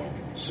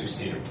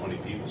 16 or 20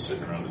 people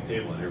sitting around the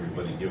table and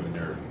everybody giving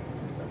their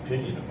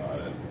opinion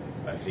about it.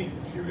 I think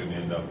you're going to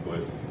end up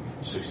with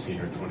 16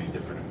 or 20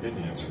 different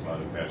opinions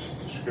about a passage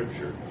of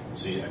Scripture.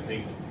 See, I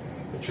think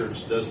the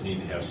church does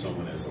need to have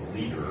someone as a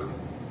leader,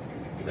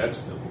 because that's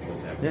biblical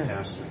to have a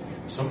pastor.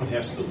 Someone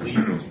has to lead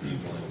those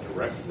people and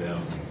direct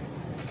them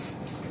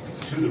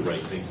to the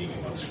right thinking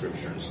about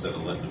Scripture instead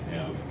of letting them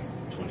have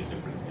 20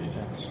 different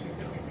opinions.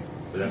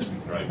 But that's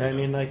right. I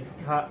mean,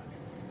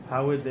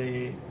 how would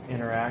they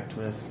interact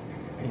with,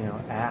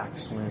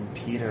 Acts when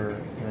Peter,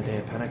 in the day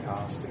of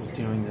Pentecost, was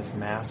doing this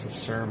massive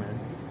sermon?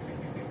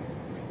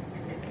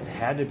 It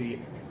had to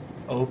be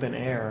open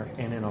air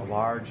and in a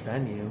large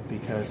venue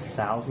because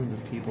thousands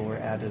of people were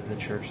added to the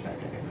church that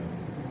day.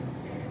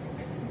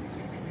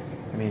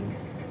 I mean,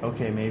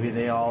 okay, maybe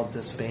they all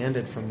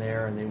disbanded from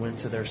there and they went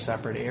to their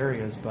separate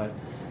areas, but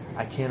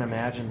I can't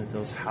imagine that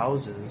those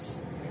houses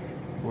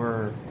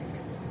were,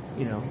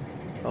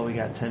 we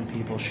got 10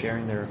 people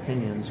sharing their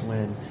opinions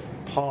when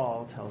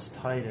Paul tells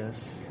Titus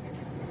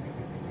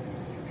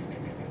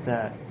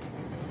that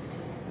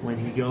when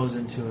he goes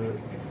into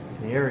an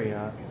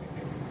area,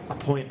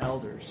 appoint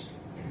elders.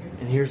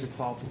 And here's the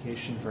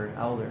qualification for an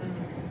elder.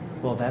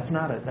 Well, that's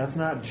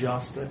not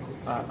just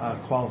a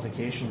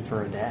qualification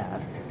for a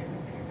dad.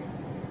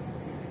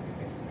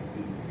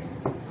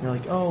 You're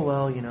like, oh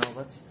well,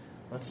 let's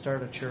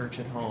start a church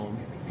at home,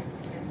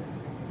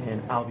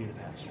 and I'll be the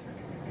pastor.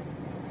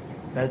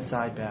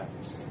 Bedside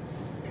Baptist.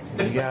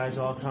 And you guys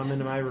all come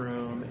into my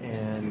room,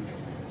 and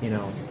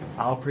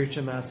I'll preach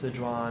a message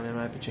while I'm in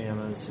my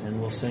pajamas,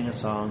 and we'll sing a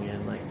song.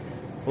 And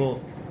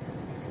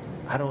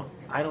I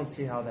don't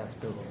see how that's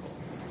biblical.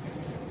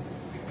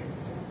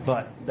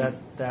 But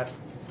that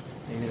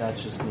maybe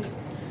that's just me.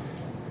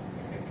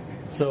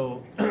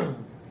 So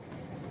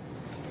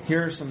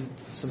here are some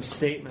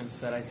statements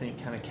that I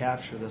think kind of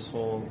capture this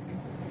whole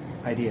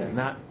idea.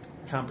 Not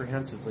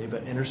comprehensively,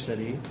 but inner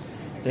city.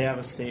 They have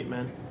a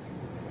statement.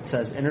 It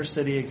says inner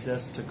city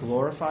exists to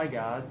glorify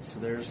God. So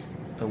there's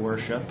the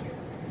worship.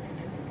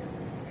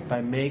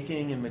 By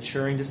making and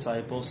maturing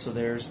disciples. So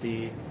there's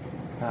the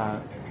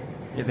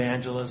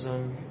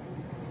evangelism.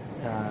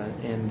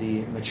 And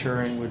the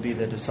maturing would be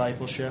the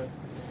discipleship.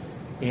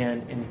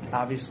 And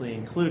obviously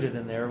included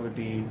in there would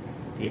be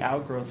the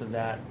outgrowth of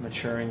that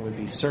maturing would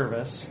be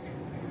service.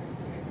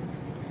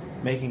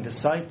 Making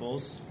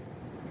disciples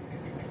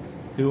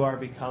who are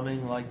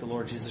becoming like the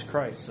Lord Jesus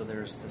Christ. So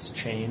there's this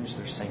change,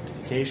 there's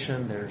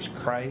sanctification, there's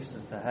Christ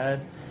as the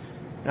head.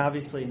 And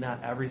obviously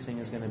not everything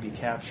is going to be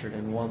captured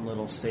in one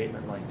little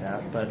statement like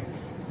that, but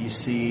you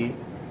see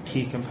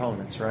key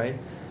components, right?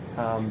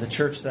 The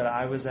church that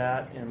I was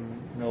at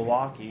in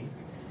Milwaukee,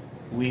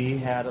 we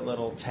had a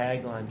little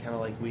tagline, kind of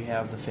like we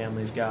have the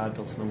family of God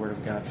built in the Word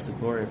of God for the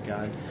glory of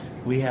God.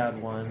 We had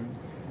one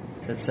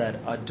that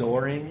said,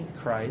 adoring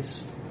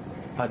Christ,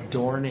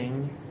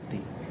 adding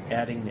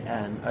the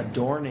N,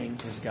 adorning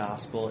His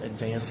gospel,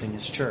 advancing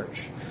His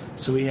church.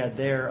 So we had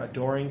there,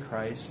 adoring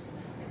Christ,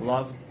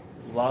 love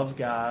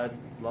God,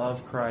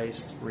 love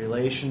Christ,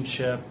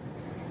 relationship.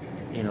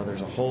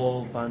 There's a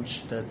whole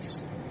bunch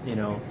that's,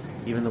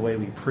 even the way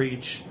we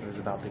preach is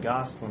about the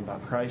gospel and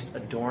about Christ,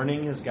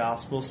 adorning His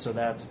gospel. So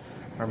that's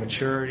our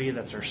maturity,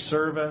 that's our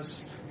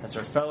service, that's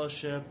our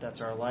fellowship, that's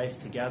our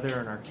life together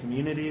in our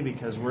community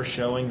because we're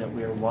showing that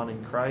we are one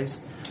in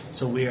Christ.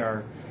 So we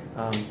are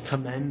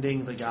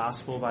commending the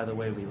gospel by the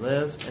way we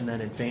live, and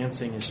then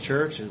advancing His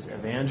church is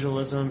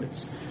evangelism.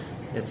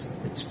 It's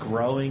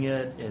growing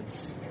it.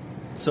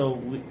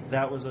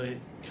 That was a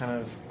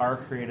kind of our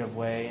creative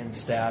way and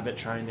stab at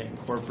trying to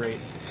incorporate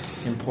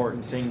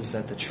important things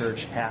that the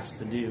church has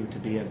to do to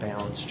be a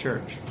balanced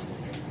church.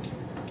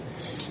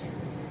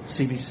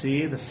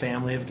 CBC, the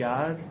family of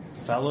God,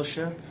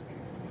 fellowship,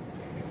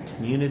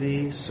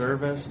 community,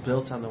 service,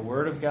 built on the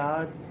Word of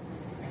God,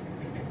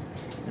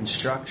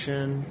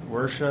 instruction,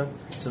 worship,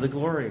 to the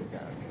glory of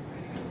God.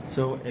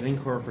 So it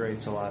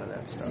incorporates a lot of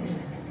that stuff.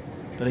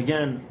 But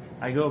again,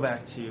 I go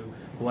back to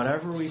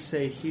whatever we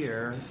say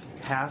here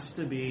has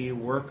to be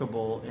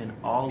workable in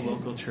all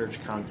local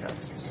church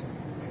contexts.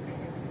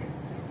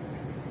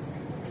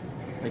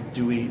 Like,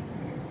 do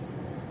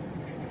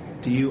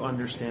you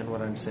understand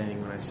what I'm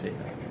saying when I say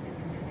that?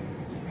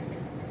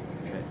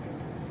 Okay.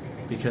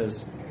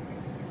 Because,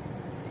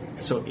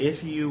 so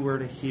if you were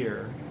to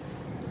hear,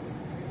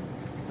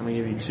 I'm going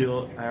to give you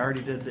two. I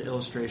already did the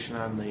illustration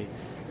on the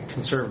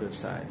conservative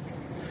side.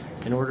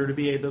 In order to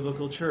be a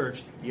biblical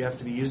church, you have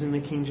to be using the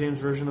King James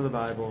Version of the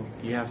Bible.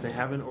 You have to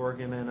have an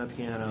organ and a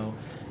piano.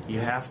 You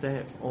have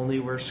to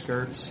only wear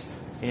skirts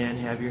and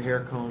have your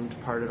hair combed,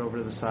 parted over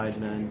to the side,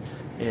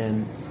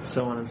 and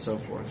so on and so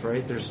forth,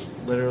 right? There's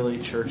literally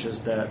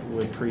churches that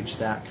would preach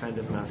that kind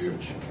of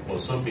message. Well,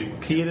 some people...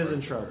 Pete is in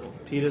trouble.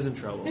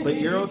 But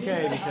you're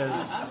okay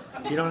because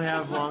you don't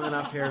have long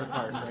enough hair to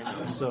part right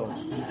now. So,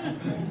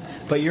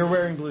 but you're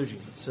wearing blue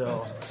jeans,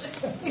 so...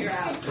 You're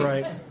out.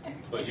 Right.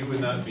 But you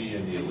would not be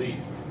in the elite.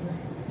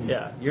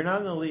 Yeah, you're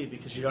not an elite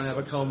because you don't have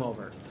a comb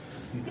over.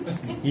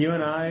 You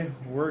and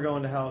we're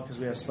going to hell because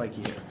we have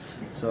spiky hair.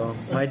 So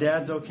my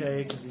dad's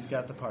okay because he's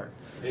got the part.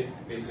 I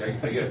get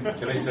it.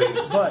 Can I tell you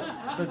this? But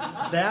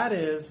that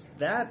is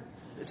that.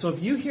 So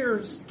if you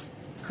hear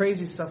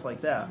crazy stuff like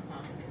that,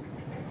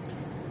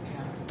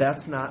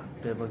 that's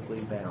not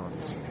biblically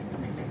balanced,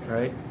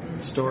 right?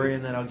 Story,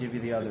 and then I'll give you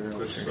the other.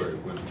 Quick story.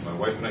 When my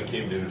wife and I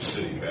came to Inner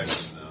City back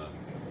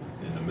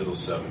in the middle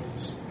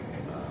 70s,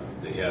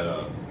 they had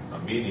a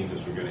meeting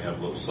because we're going to have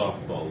a little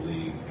softball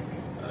league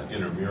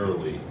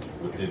intramurally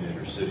within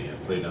Inner City and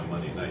played on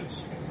Monday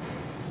nights.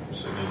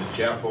 So I'm in the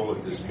chapel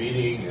at this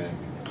meeting and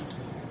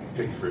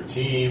picked for a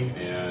team,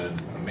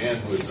 and a man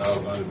who is now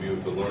going to be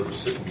with the Lord was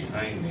sitting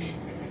behind me,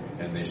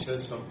 and they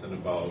said something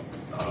about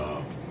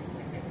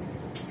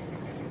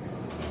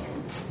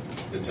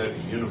the type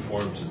of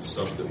uniforms and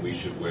stuff that we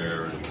should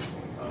wear and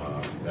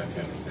that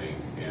kind of thing.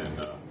 And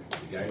the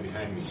guy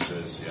behind me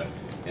says, yeah,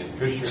 and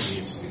Fisher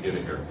needs to get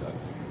a haircut.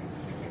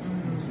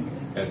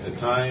 At the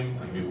time,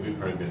 I mean, we've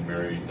probably been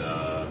married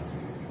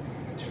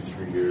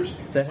 2-3 years.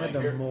 That had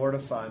to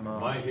mortify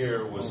Mom. My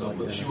hair was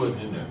she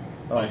wasn't in there.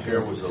 My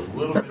hair was a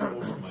little bit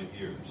over my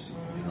ears,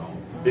 you know.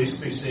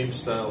 Basically same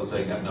style as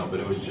I got now, but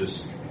it was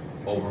just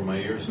over my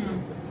ears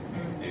and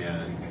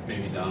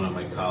maybe down on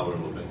my collar a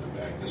little bit in the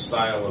back. The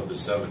style of the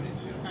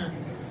 70s, you know.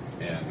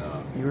 And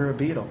you were a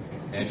Beatle.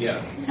 And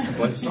yeah,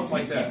 but something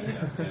like that.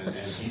 Yeah.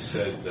 And he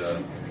said,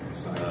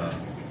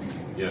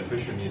 yeah,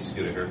 Fisher needs to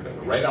get a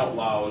haircut. Right out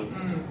loud,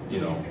 you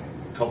know,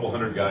 a couple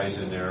hundred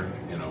guys in there,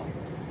 you know,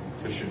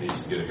 Fisher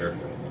needs to get a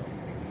haircut.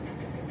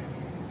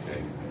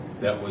 Okay.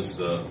 That was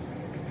the,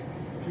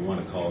 if you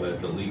want to call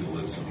that the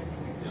legalism,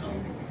 you know.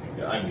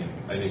 Yeah, I mean,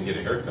 I didn't get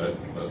a haircut,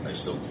 but I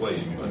still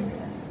played. But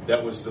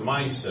that was the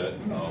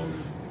mindset of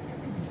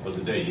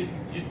the day.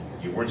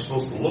 You weren't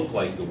supposed to look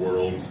like the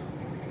world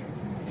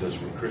because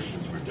we're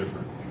Christians, we're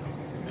different.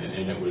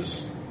 And it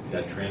was,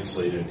 that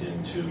translated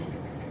into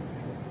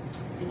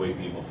the way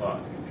people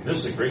thought.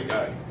 This is a great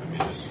guy. I mean,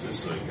 this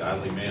is a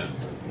godly man.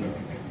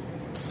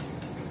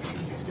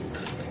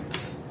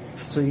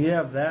 So you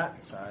have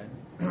that side,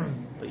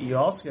 but you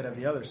also could have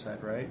the other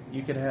side, right?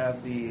 You could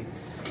have the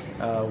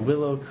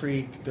Willow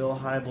Creek, Bill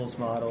Hybels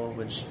model,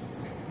 which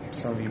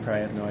some of you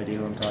probably have no idea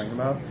who I'm talking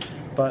about,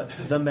 but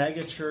the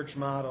mega church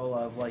model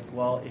of like,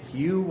 well, if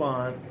you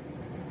want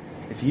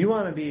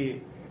to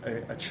be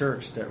a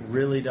church that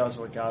really does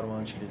what God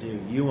wants you to do,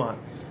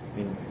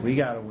 we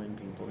got to win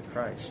people to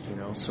Christ, you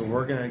know. So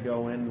we're going to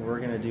go in, we're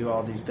going to do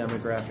all these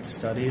demographic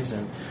studies,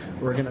 and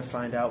we're going to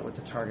find out what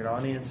the target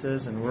audience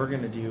is, and we're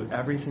going to do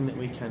everything that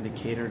we can to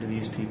cater to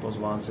these people's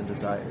wants and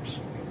desires.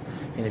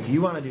 And if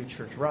you want to do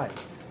church right,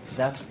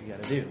 that's what you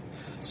got to do.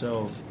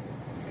 So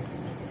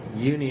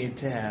you need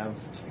to have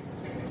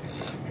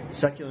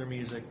secular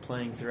music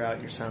playing throughout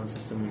your sound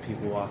system when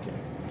people walk in.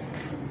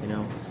 You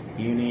know,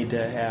 you need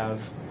to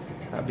have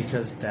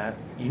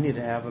you need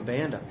to have a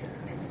band up there.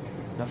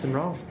 Nothing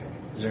wrong with it.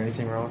 Is there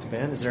anything wrong with the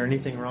band? Is there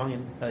anything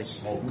wrong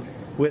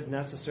with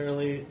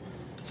necessarily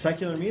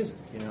secular music?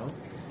 You know,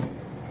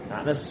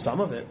 not necessarily some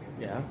of it,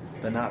 yeah,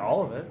 but not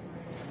all of it.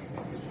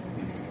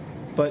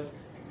 But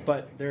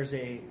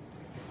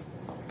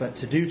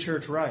to do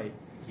church right,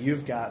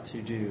 you've got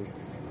to do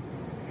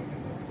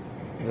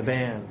the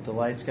band. The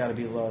lights got to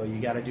be low.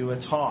 You got to do a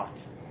talk,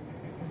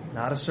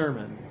 not a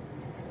sermon.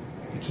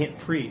 You can't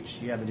preach.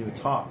 You got to do a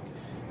talk.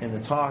 And the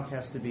talk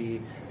has to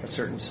be a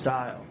certain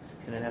style.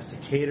 and it has to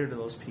cater to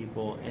those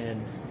people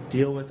and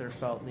deal with their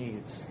felt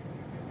needs.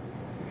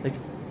 Like,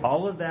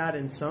 all of that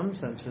in some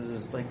senses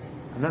is like,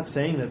 I'm not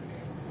saying that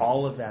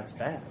all of that's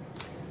bad.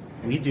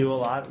 We do a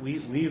lot.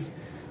 We've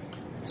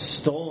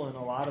stolen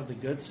a lot of the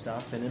good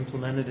stuff and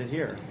implemented it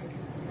here.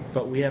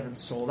 But we haven't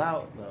sold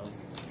out, though.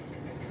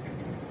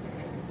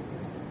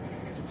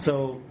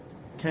 So,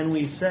 can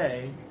we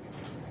say,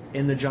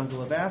 in the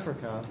jungle of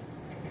Africa,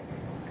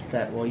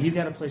 that, well, you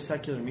got to play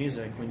secular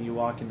music when you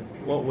walk into...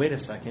 Well, wait a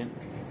second.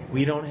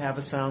 We don't have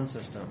a sound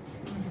system.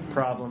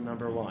 Problem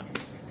number one.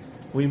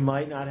 We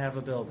might not have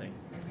a building.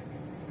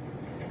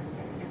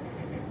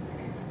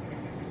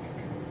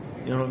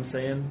 You know what I'm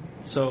saying?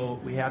 So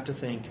we have to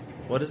think,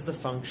 what is the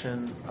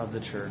function of the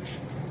church?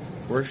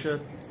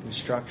 Worship,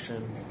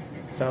 instruction,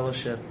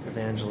 fellowship,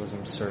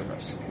 evangelism,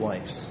 service,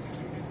 wives.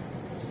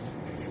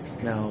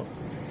 Now,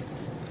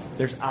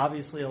 there's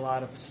obviously a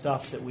lot of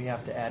stuff that we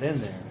have to add in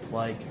there,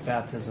 like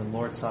baptism,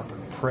 Lord's Supper,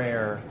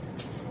 prayer,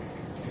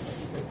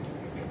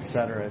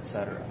 etc.,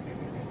 etc.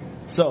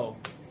 So,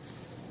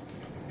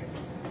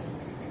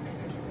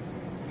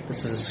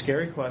 this is a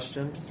scary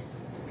question.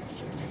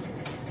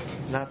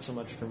 Not so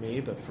much for me,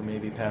 but for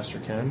maybe Pastor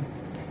Ken.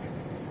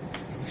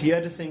 If you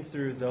had to think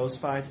through those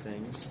 5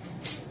 things,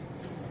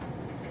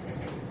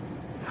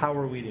 how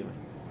are we doing?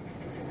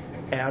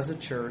 As a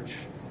church,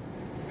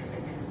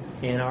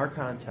 in our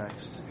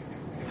context,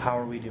 how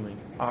are we doing?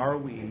 Are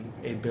we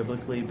a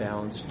biblically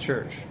balanced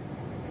church?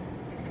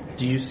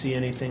 Do you see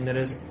anything that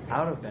is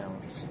out of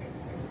balance?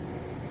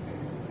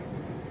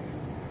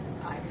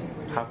 I think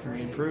we're doing How can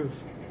we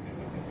improve?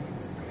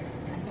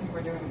 I think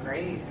we're doing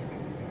great.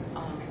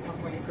 How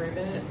can we improve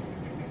it?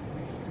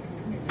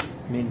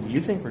 I mean,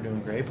 you think we're doing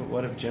great, but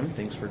what if Jim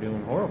thinks we're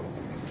doing horrible?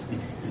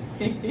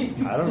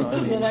 I don't know.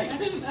 I mean,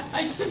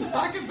 I can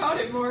talk about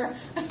it more.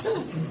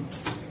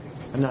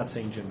 I'm not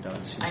saying Jim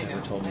does. He's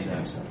never told me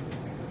that. So.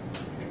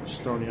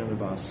 Just throwing you under the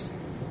bus.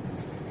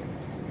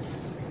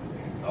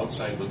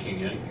 Outside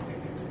looking in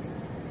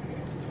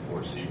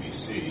for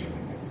CBC,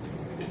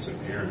 it's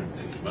apparent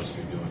that you must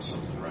be doing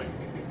something right.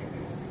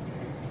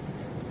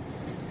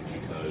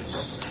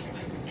 Because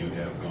you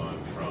have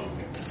gone from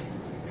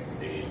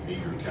a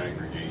meager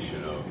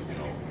congregation of,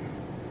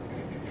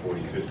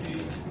 40,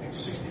 50,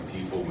 60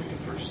 people when you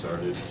first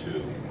started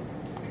to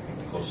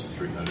close to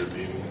 300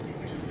 maybe,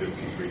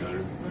 250,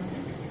 300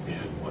 in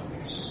what,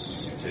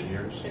 10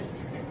 years?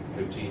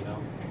 15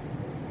 now?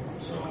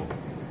 So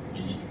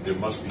there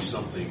must be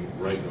something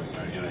right going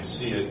on, and I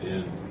see it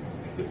in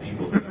the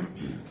people that I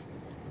meet.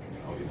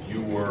 If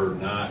you were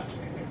not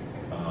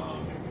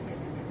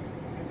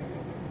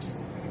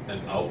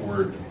an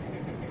outward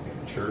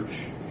church,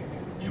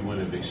 you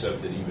wouldn't have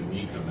accepted even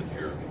me coming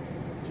here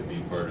to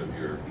be part of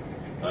your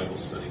Bible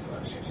study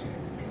classes.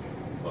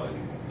 But,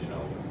 you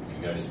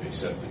guys have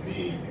accepted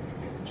me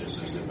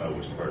just as if I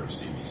was part of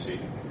CBC.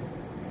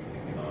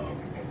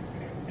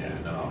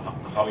 And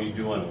how you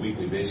do on a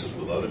weekly basis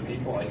with other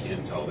people, I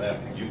can't tell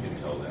that. You can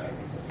tell that,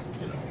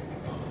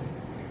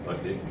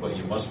 But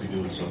you must be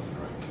doing something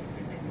right.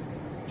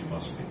 You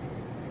must be.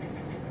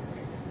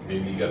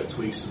 Maybe you got to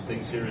tweak some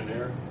things here and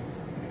there.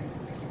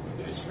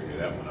 You guys figure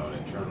that one out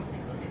internally.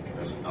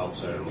 But as an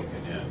outsider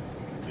looking in,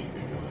 I think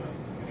you're doing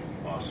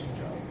an awesome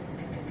job.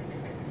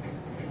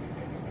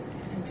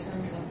 In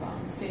terms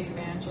of, say,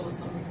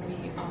 evangelism,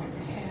 we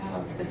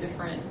have the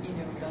different,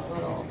 the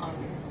little, I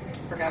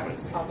forgot what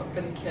it's called, but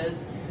for the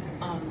kids,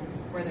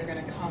 where they're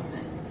going to come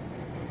and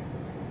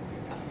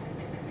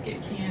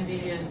get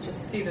candy and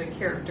just see the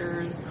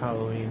characters.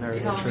 Halloween, or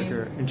the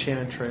trigger,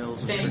 Enchanted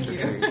Trails. Thank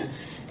you.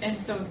 And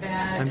so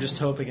that... I'm just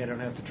hoping I don't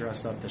have to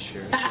dress up this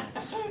year.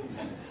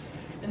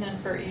 And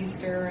then for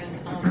Easter,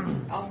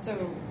 and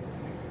also,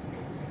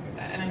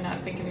 and I'm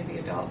not thinking of the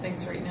adult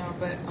things right now,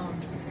 but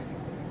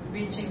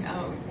reaching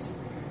out.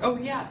 Oh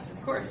yes,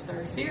 of course,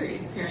 our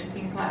series,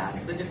 parenting class,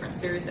 the different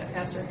series that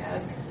Pastor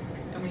has,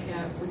 and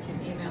we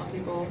can email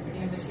people the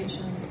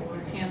invitations or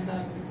hand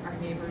them our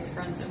neighbors,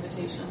 friends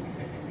invitations,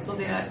 so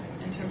that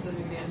in terms of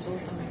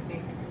evangelism, I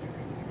think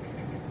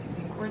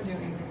we're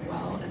doing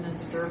well. And then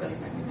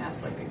service, I mean,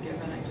 that's like a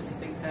given. I just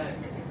think that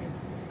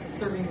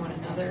serving one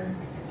another,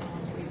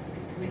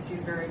 we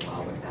do very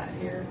well with that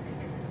here.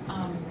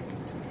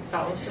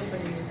 Fellowship, I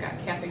mean, we've got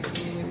Catholic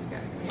community, we've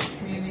got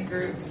community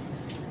groups,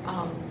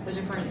 the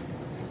different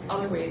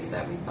other ways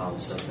that we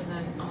fellowship, and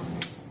then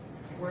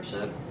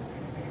worship,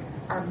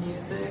 our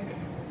music.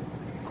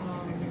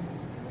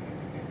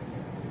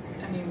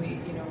 I mean, we,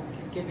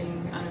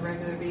 giving on a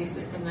regular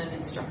basis, and then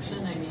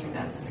instruction. I mean,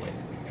 that's like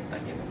a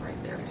given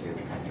right there too,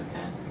 Pastor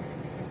Ken.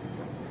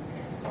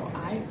 So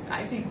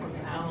I think we're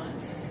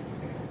balanced.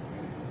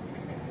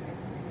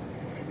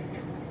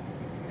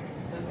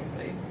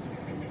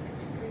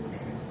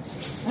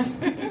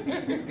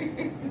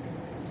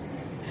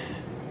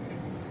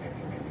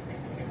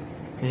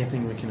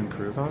 Anything we can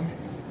improve on?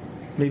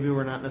 Maybe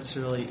we're not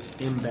necessarily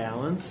in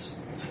balance.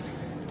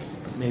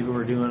 Maybe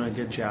we're doing a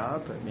good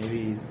job, but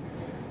maybe...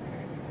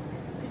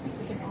 I think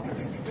we can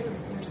always improve.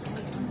 There's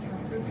always room for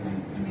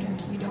improvement. I mean,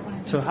 you don't want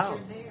to think So that how?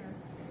 you're there.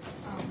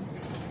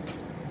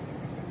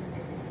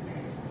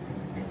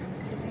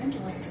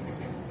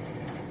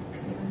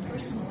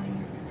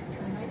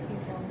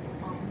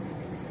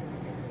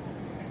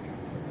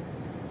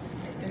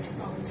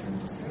 always room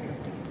to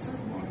serve. We can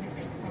serve more.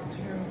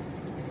 True.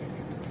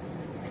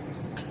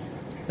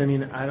 I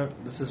mean,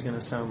 this is going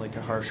to sound like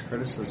a harsh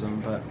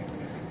criticism, but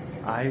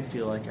I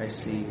feel like I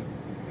see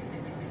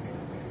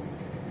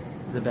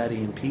the Betty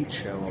and Pete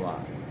show a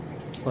lot.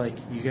 Like,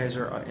 you guys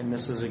are, and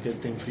this is a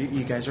good thing for you,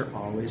 you guys are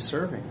always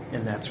serving,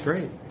 and that's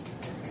great.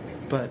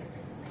 But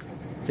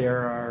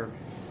there are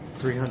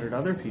 300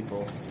 other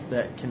people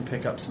that can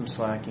pick up some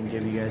slack and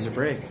give you guys a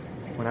break.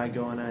 When I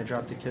go and I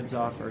drop the kids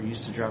off, or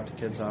used to drop the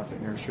kids off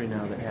at nursery,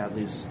 now that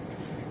Hadley's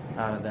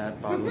out of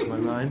that, boggles my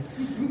mind.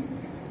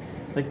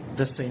 Like,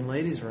 the same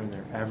ladies are in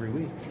there every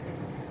week.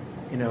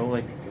 You know,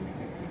 like,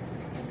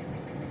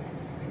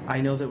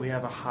 I know that we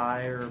have a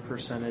higher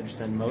percentage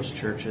than most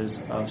churches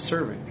of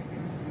serving.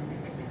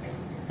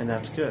 And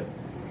that's good.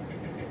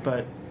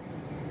 But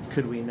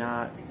could we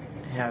not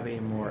have a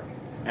more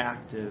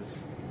active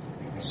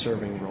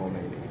serving role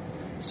maybe?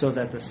 So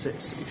that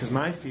because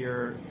my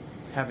fear,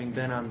 having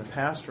been on the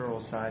pastoral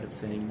side of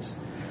things,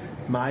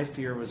 my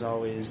fear was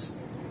always,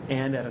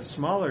 and at a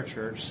smaller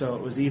church, so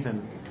it was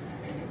even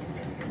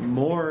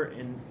more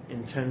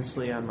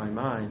intensely on my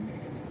mind.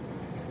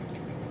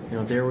 You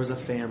know, there was a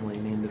family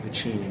named the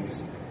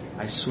Vicinis.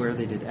 I swear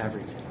they did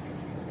everything.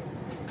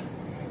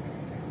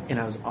 And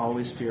I was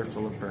always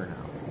fearful of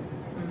burnout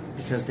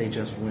because they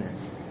just went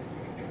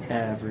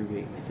every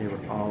week. They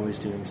were always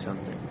doing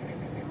something.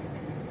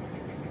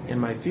 And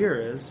my fear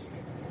is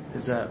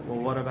that, well,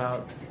 what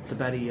about the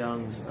Betty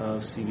Youngs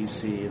of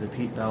CBC, the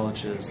Pete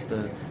Beliches,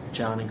 the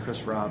John and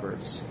Chris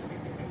Roberts,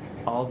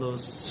 all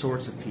those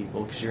sorts of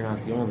people, because you're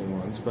not the only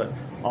ones, but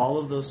all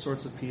of those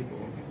sorts of people,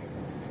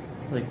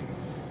 like,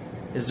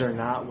 is there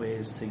not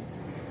ways to,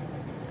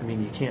 I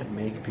mean, you can't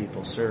make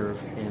people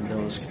serve in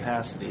those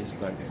capacities,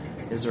 but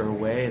is there a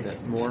way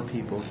that more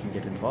people can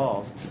get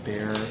involved to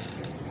bear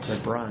the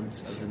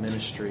brunt of the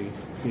ministry?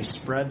 If we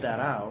spread that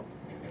out,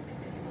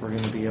 we're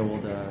going to be able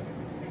to,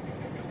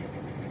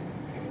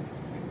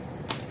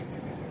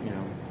 you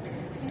know.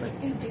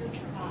 They do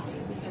try,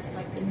 because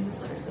like the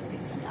newsletters that they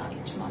send out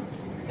each month,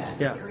 that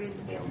areas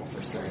available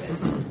for service,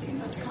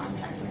 to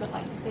contact them. But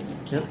like you said, you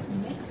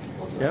can't make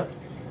people do it.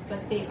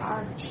 But they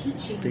are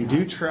teaching. They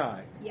do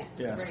try. Yes.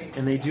 Right.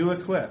 And they do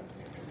equip.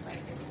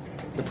 Right.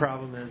 The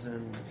problem is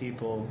in the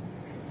people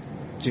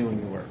doing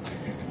the work.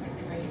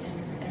 Right,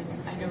 and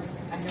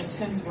I know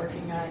Tim's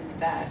working on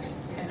that,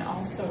 and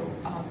also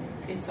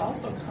it's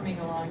also coming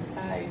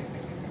alongside,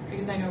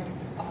 because I know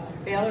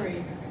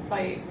Valerie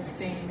Fight was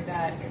saying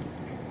that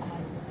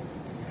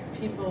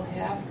people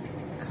have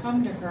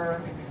come to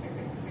her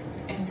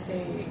and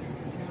say,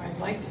 you know, I'd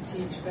like to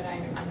teach, but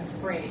I'm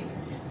afraid.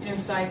 You know,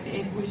 so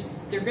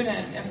they're going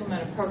to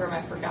implement a program,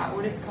 I forgot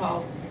what it's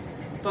called,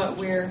 but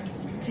where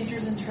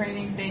teachers in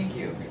training,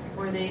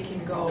 where they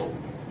can go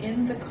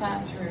in the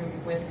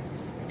classroom with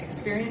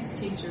experienced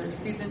teachers,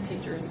 seasoned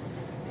teachers,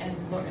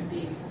 and look and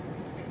be,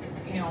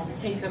 you know,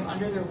 take them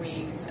under their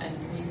wings and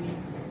really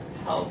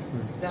help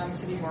them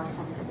to be more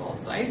comfortable.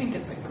 So I think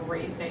it's a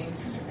great thing,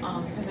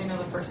 because I know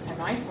the first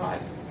time I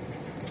taught,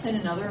 and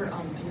another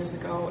years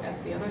ago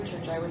at the other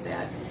church I was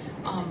at,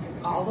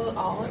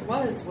 all it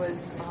was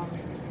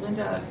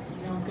Linda,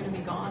 you know, I'm going to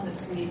be gone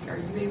this week. Are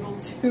you able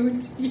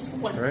to teach?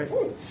 Like, right.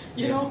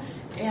 You know,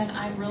 and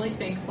I'm really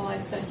thankful I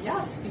said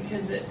yes,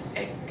 because it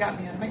got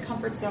me out of my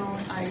comfort zone.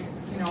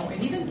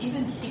 And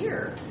even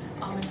here,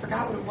 I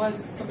forgot what it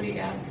was. Somebody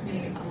asked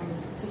me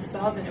to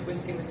sub, and it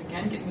was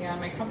again getting me out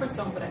of my comfort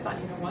zone. But I thought,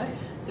 you know what?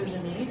 There's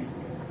a need.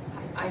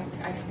 I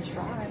can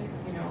try.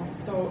 You know,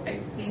 so I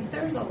think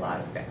there's a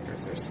lot of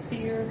factors. There's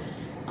fear.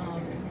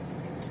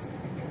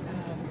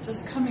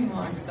 Just coming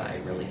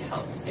alongside really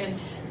helps. And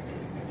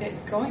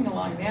going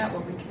along that,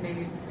 what we can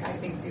maybe, I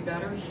think, do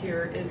better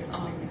here is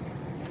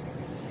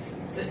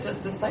the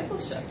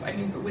discipleship. I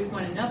mean, with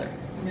one another,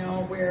 you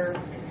know, where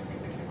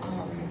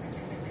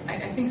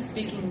I think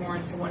speaking more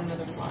into one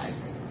another's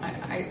lives.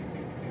 I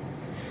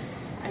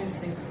just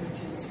think we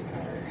can do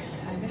better.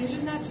 And it's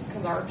just not just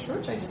because our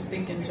church. I just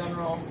think in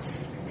general,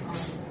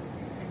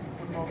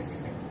 most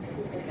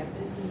people get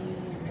busy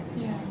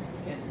and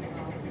get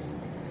involved.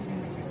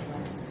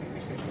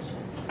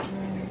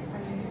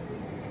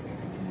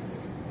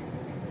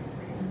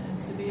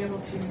 And to be able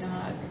to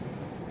not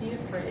be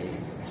afraid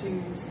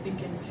to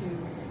speak into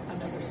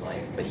another's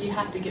life, but you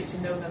have to get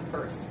to know them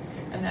first,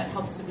 and that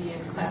helps to be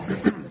in class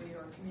activity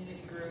or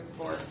community group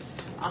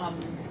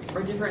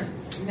or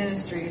different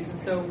ministries.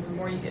 And so the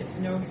more you get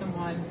to know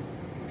someone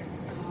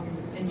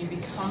and you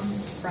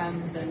become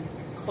friends and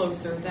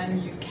closer,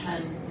 then you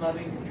can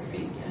lovingly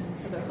speak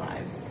into their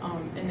lives,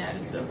 and that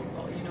is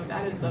biblical. You know,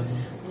 that is the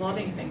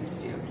loving thing to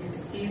do. You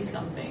see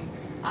something,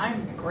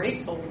 I'm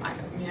grateful. I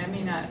mean, I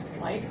may not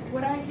like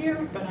what I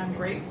hear, but I'm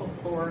grateful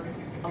for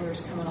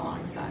others coming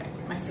alongside.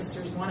 My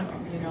sister's one of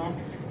them. You know,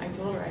 I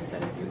told her, I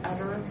said, if you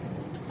ever,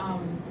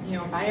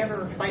 if I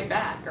ever fight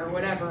back or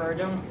whatever, or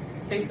don't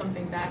say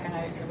something back, and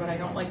what I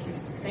don't like you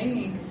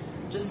saying,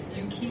 just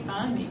you keep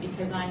on me,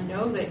 because I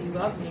know that you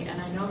love me, and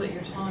I know that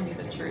you're telling me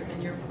the truth,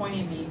 and you're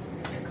pointing me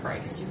to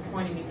Christ. You're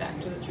pointing me back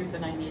to the truth,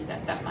 and I need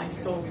that. That my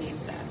soul needs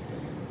that.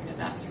 And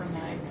that's for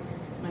my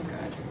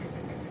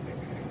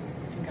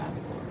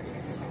God's glory.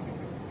 So.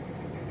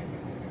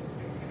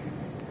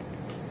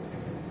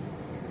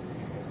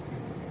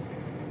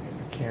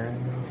 Karen,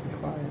 you're awfully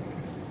quiet.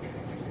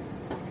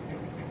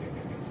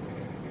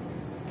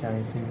 Got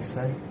anything to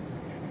say?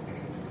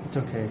 It's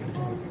okay if you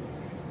do.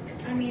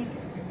 I mean,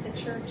 the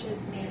church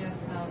is made up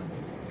of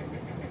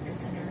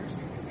sinners,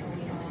 so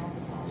we all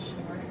fall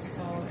short.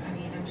 So, I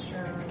mean, I'm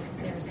sure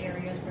there's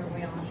areas where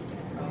we all need to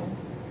grow.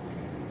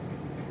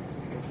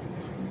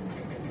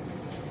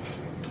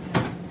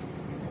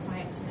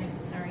 Quiet tonight,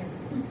 sorry.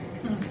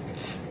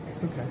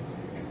 It's okay.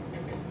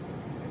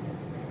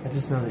 I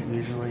just know that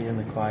usually in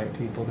the quiet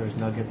people, there's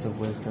nuggets of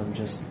wisdom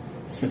just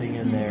sitting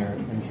in there,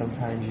 and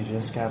sometimes you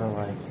just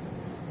gotta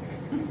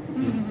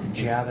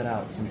jab it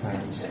out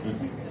sometimes.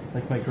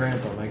 Like my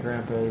grandpa. My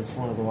grandpa is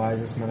one of the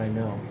wisest men I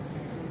know.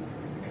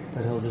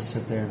 But he'll just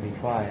sit there and be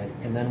quiet.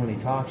 And then when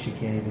he talks, you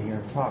can't even hear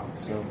him talk.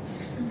 So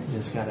you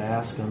just got to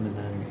ask him, and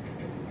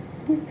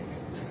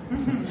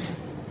then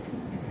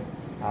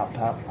out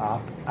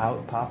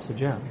pops a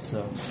gem.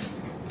 So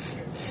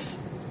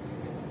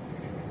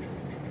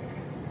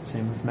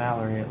same with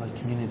Mallory at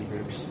community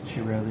groups.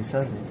 She rarely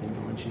says anything,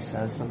 but when she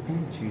says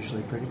something, it's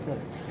usually pretty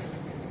good.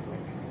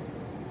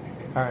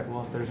 All right,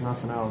 well, if there's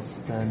nothing else,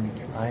 then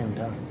I am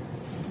done.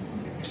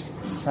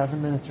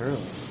 7 minutes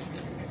early.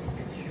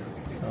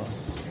 So,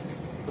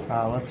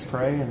 let's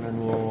pray, and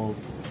then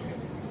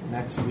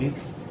next week,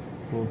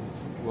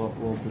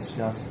 we'll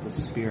discuss the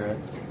Spirit,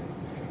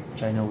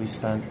 which I know we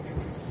spent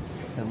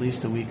at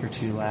least a week or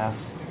two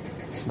last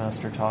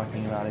semester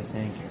talking about, I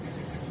think.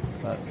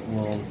 But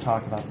we'll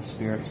talk about the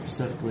Spirit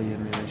specifically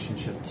in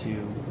relationship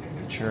to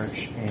the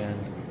church and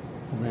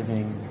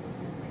living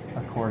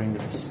according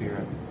to the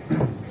Spirit.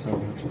 So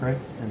let's pray,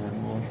 and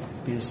then we'll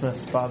be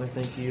dismissed. Father,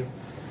 thank you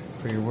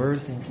for your word.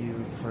 Thank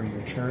you for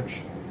your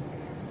church.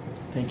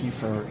 Thank you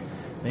for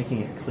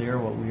making it clear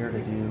what we are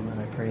to do, and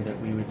I pray that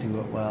we would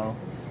do it well,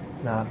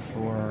 not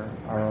for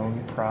our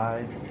own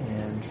pride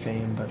and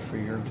fame, but for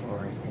your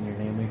glory. In your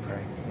name we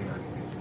pray. Amen.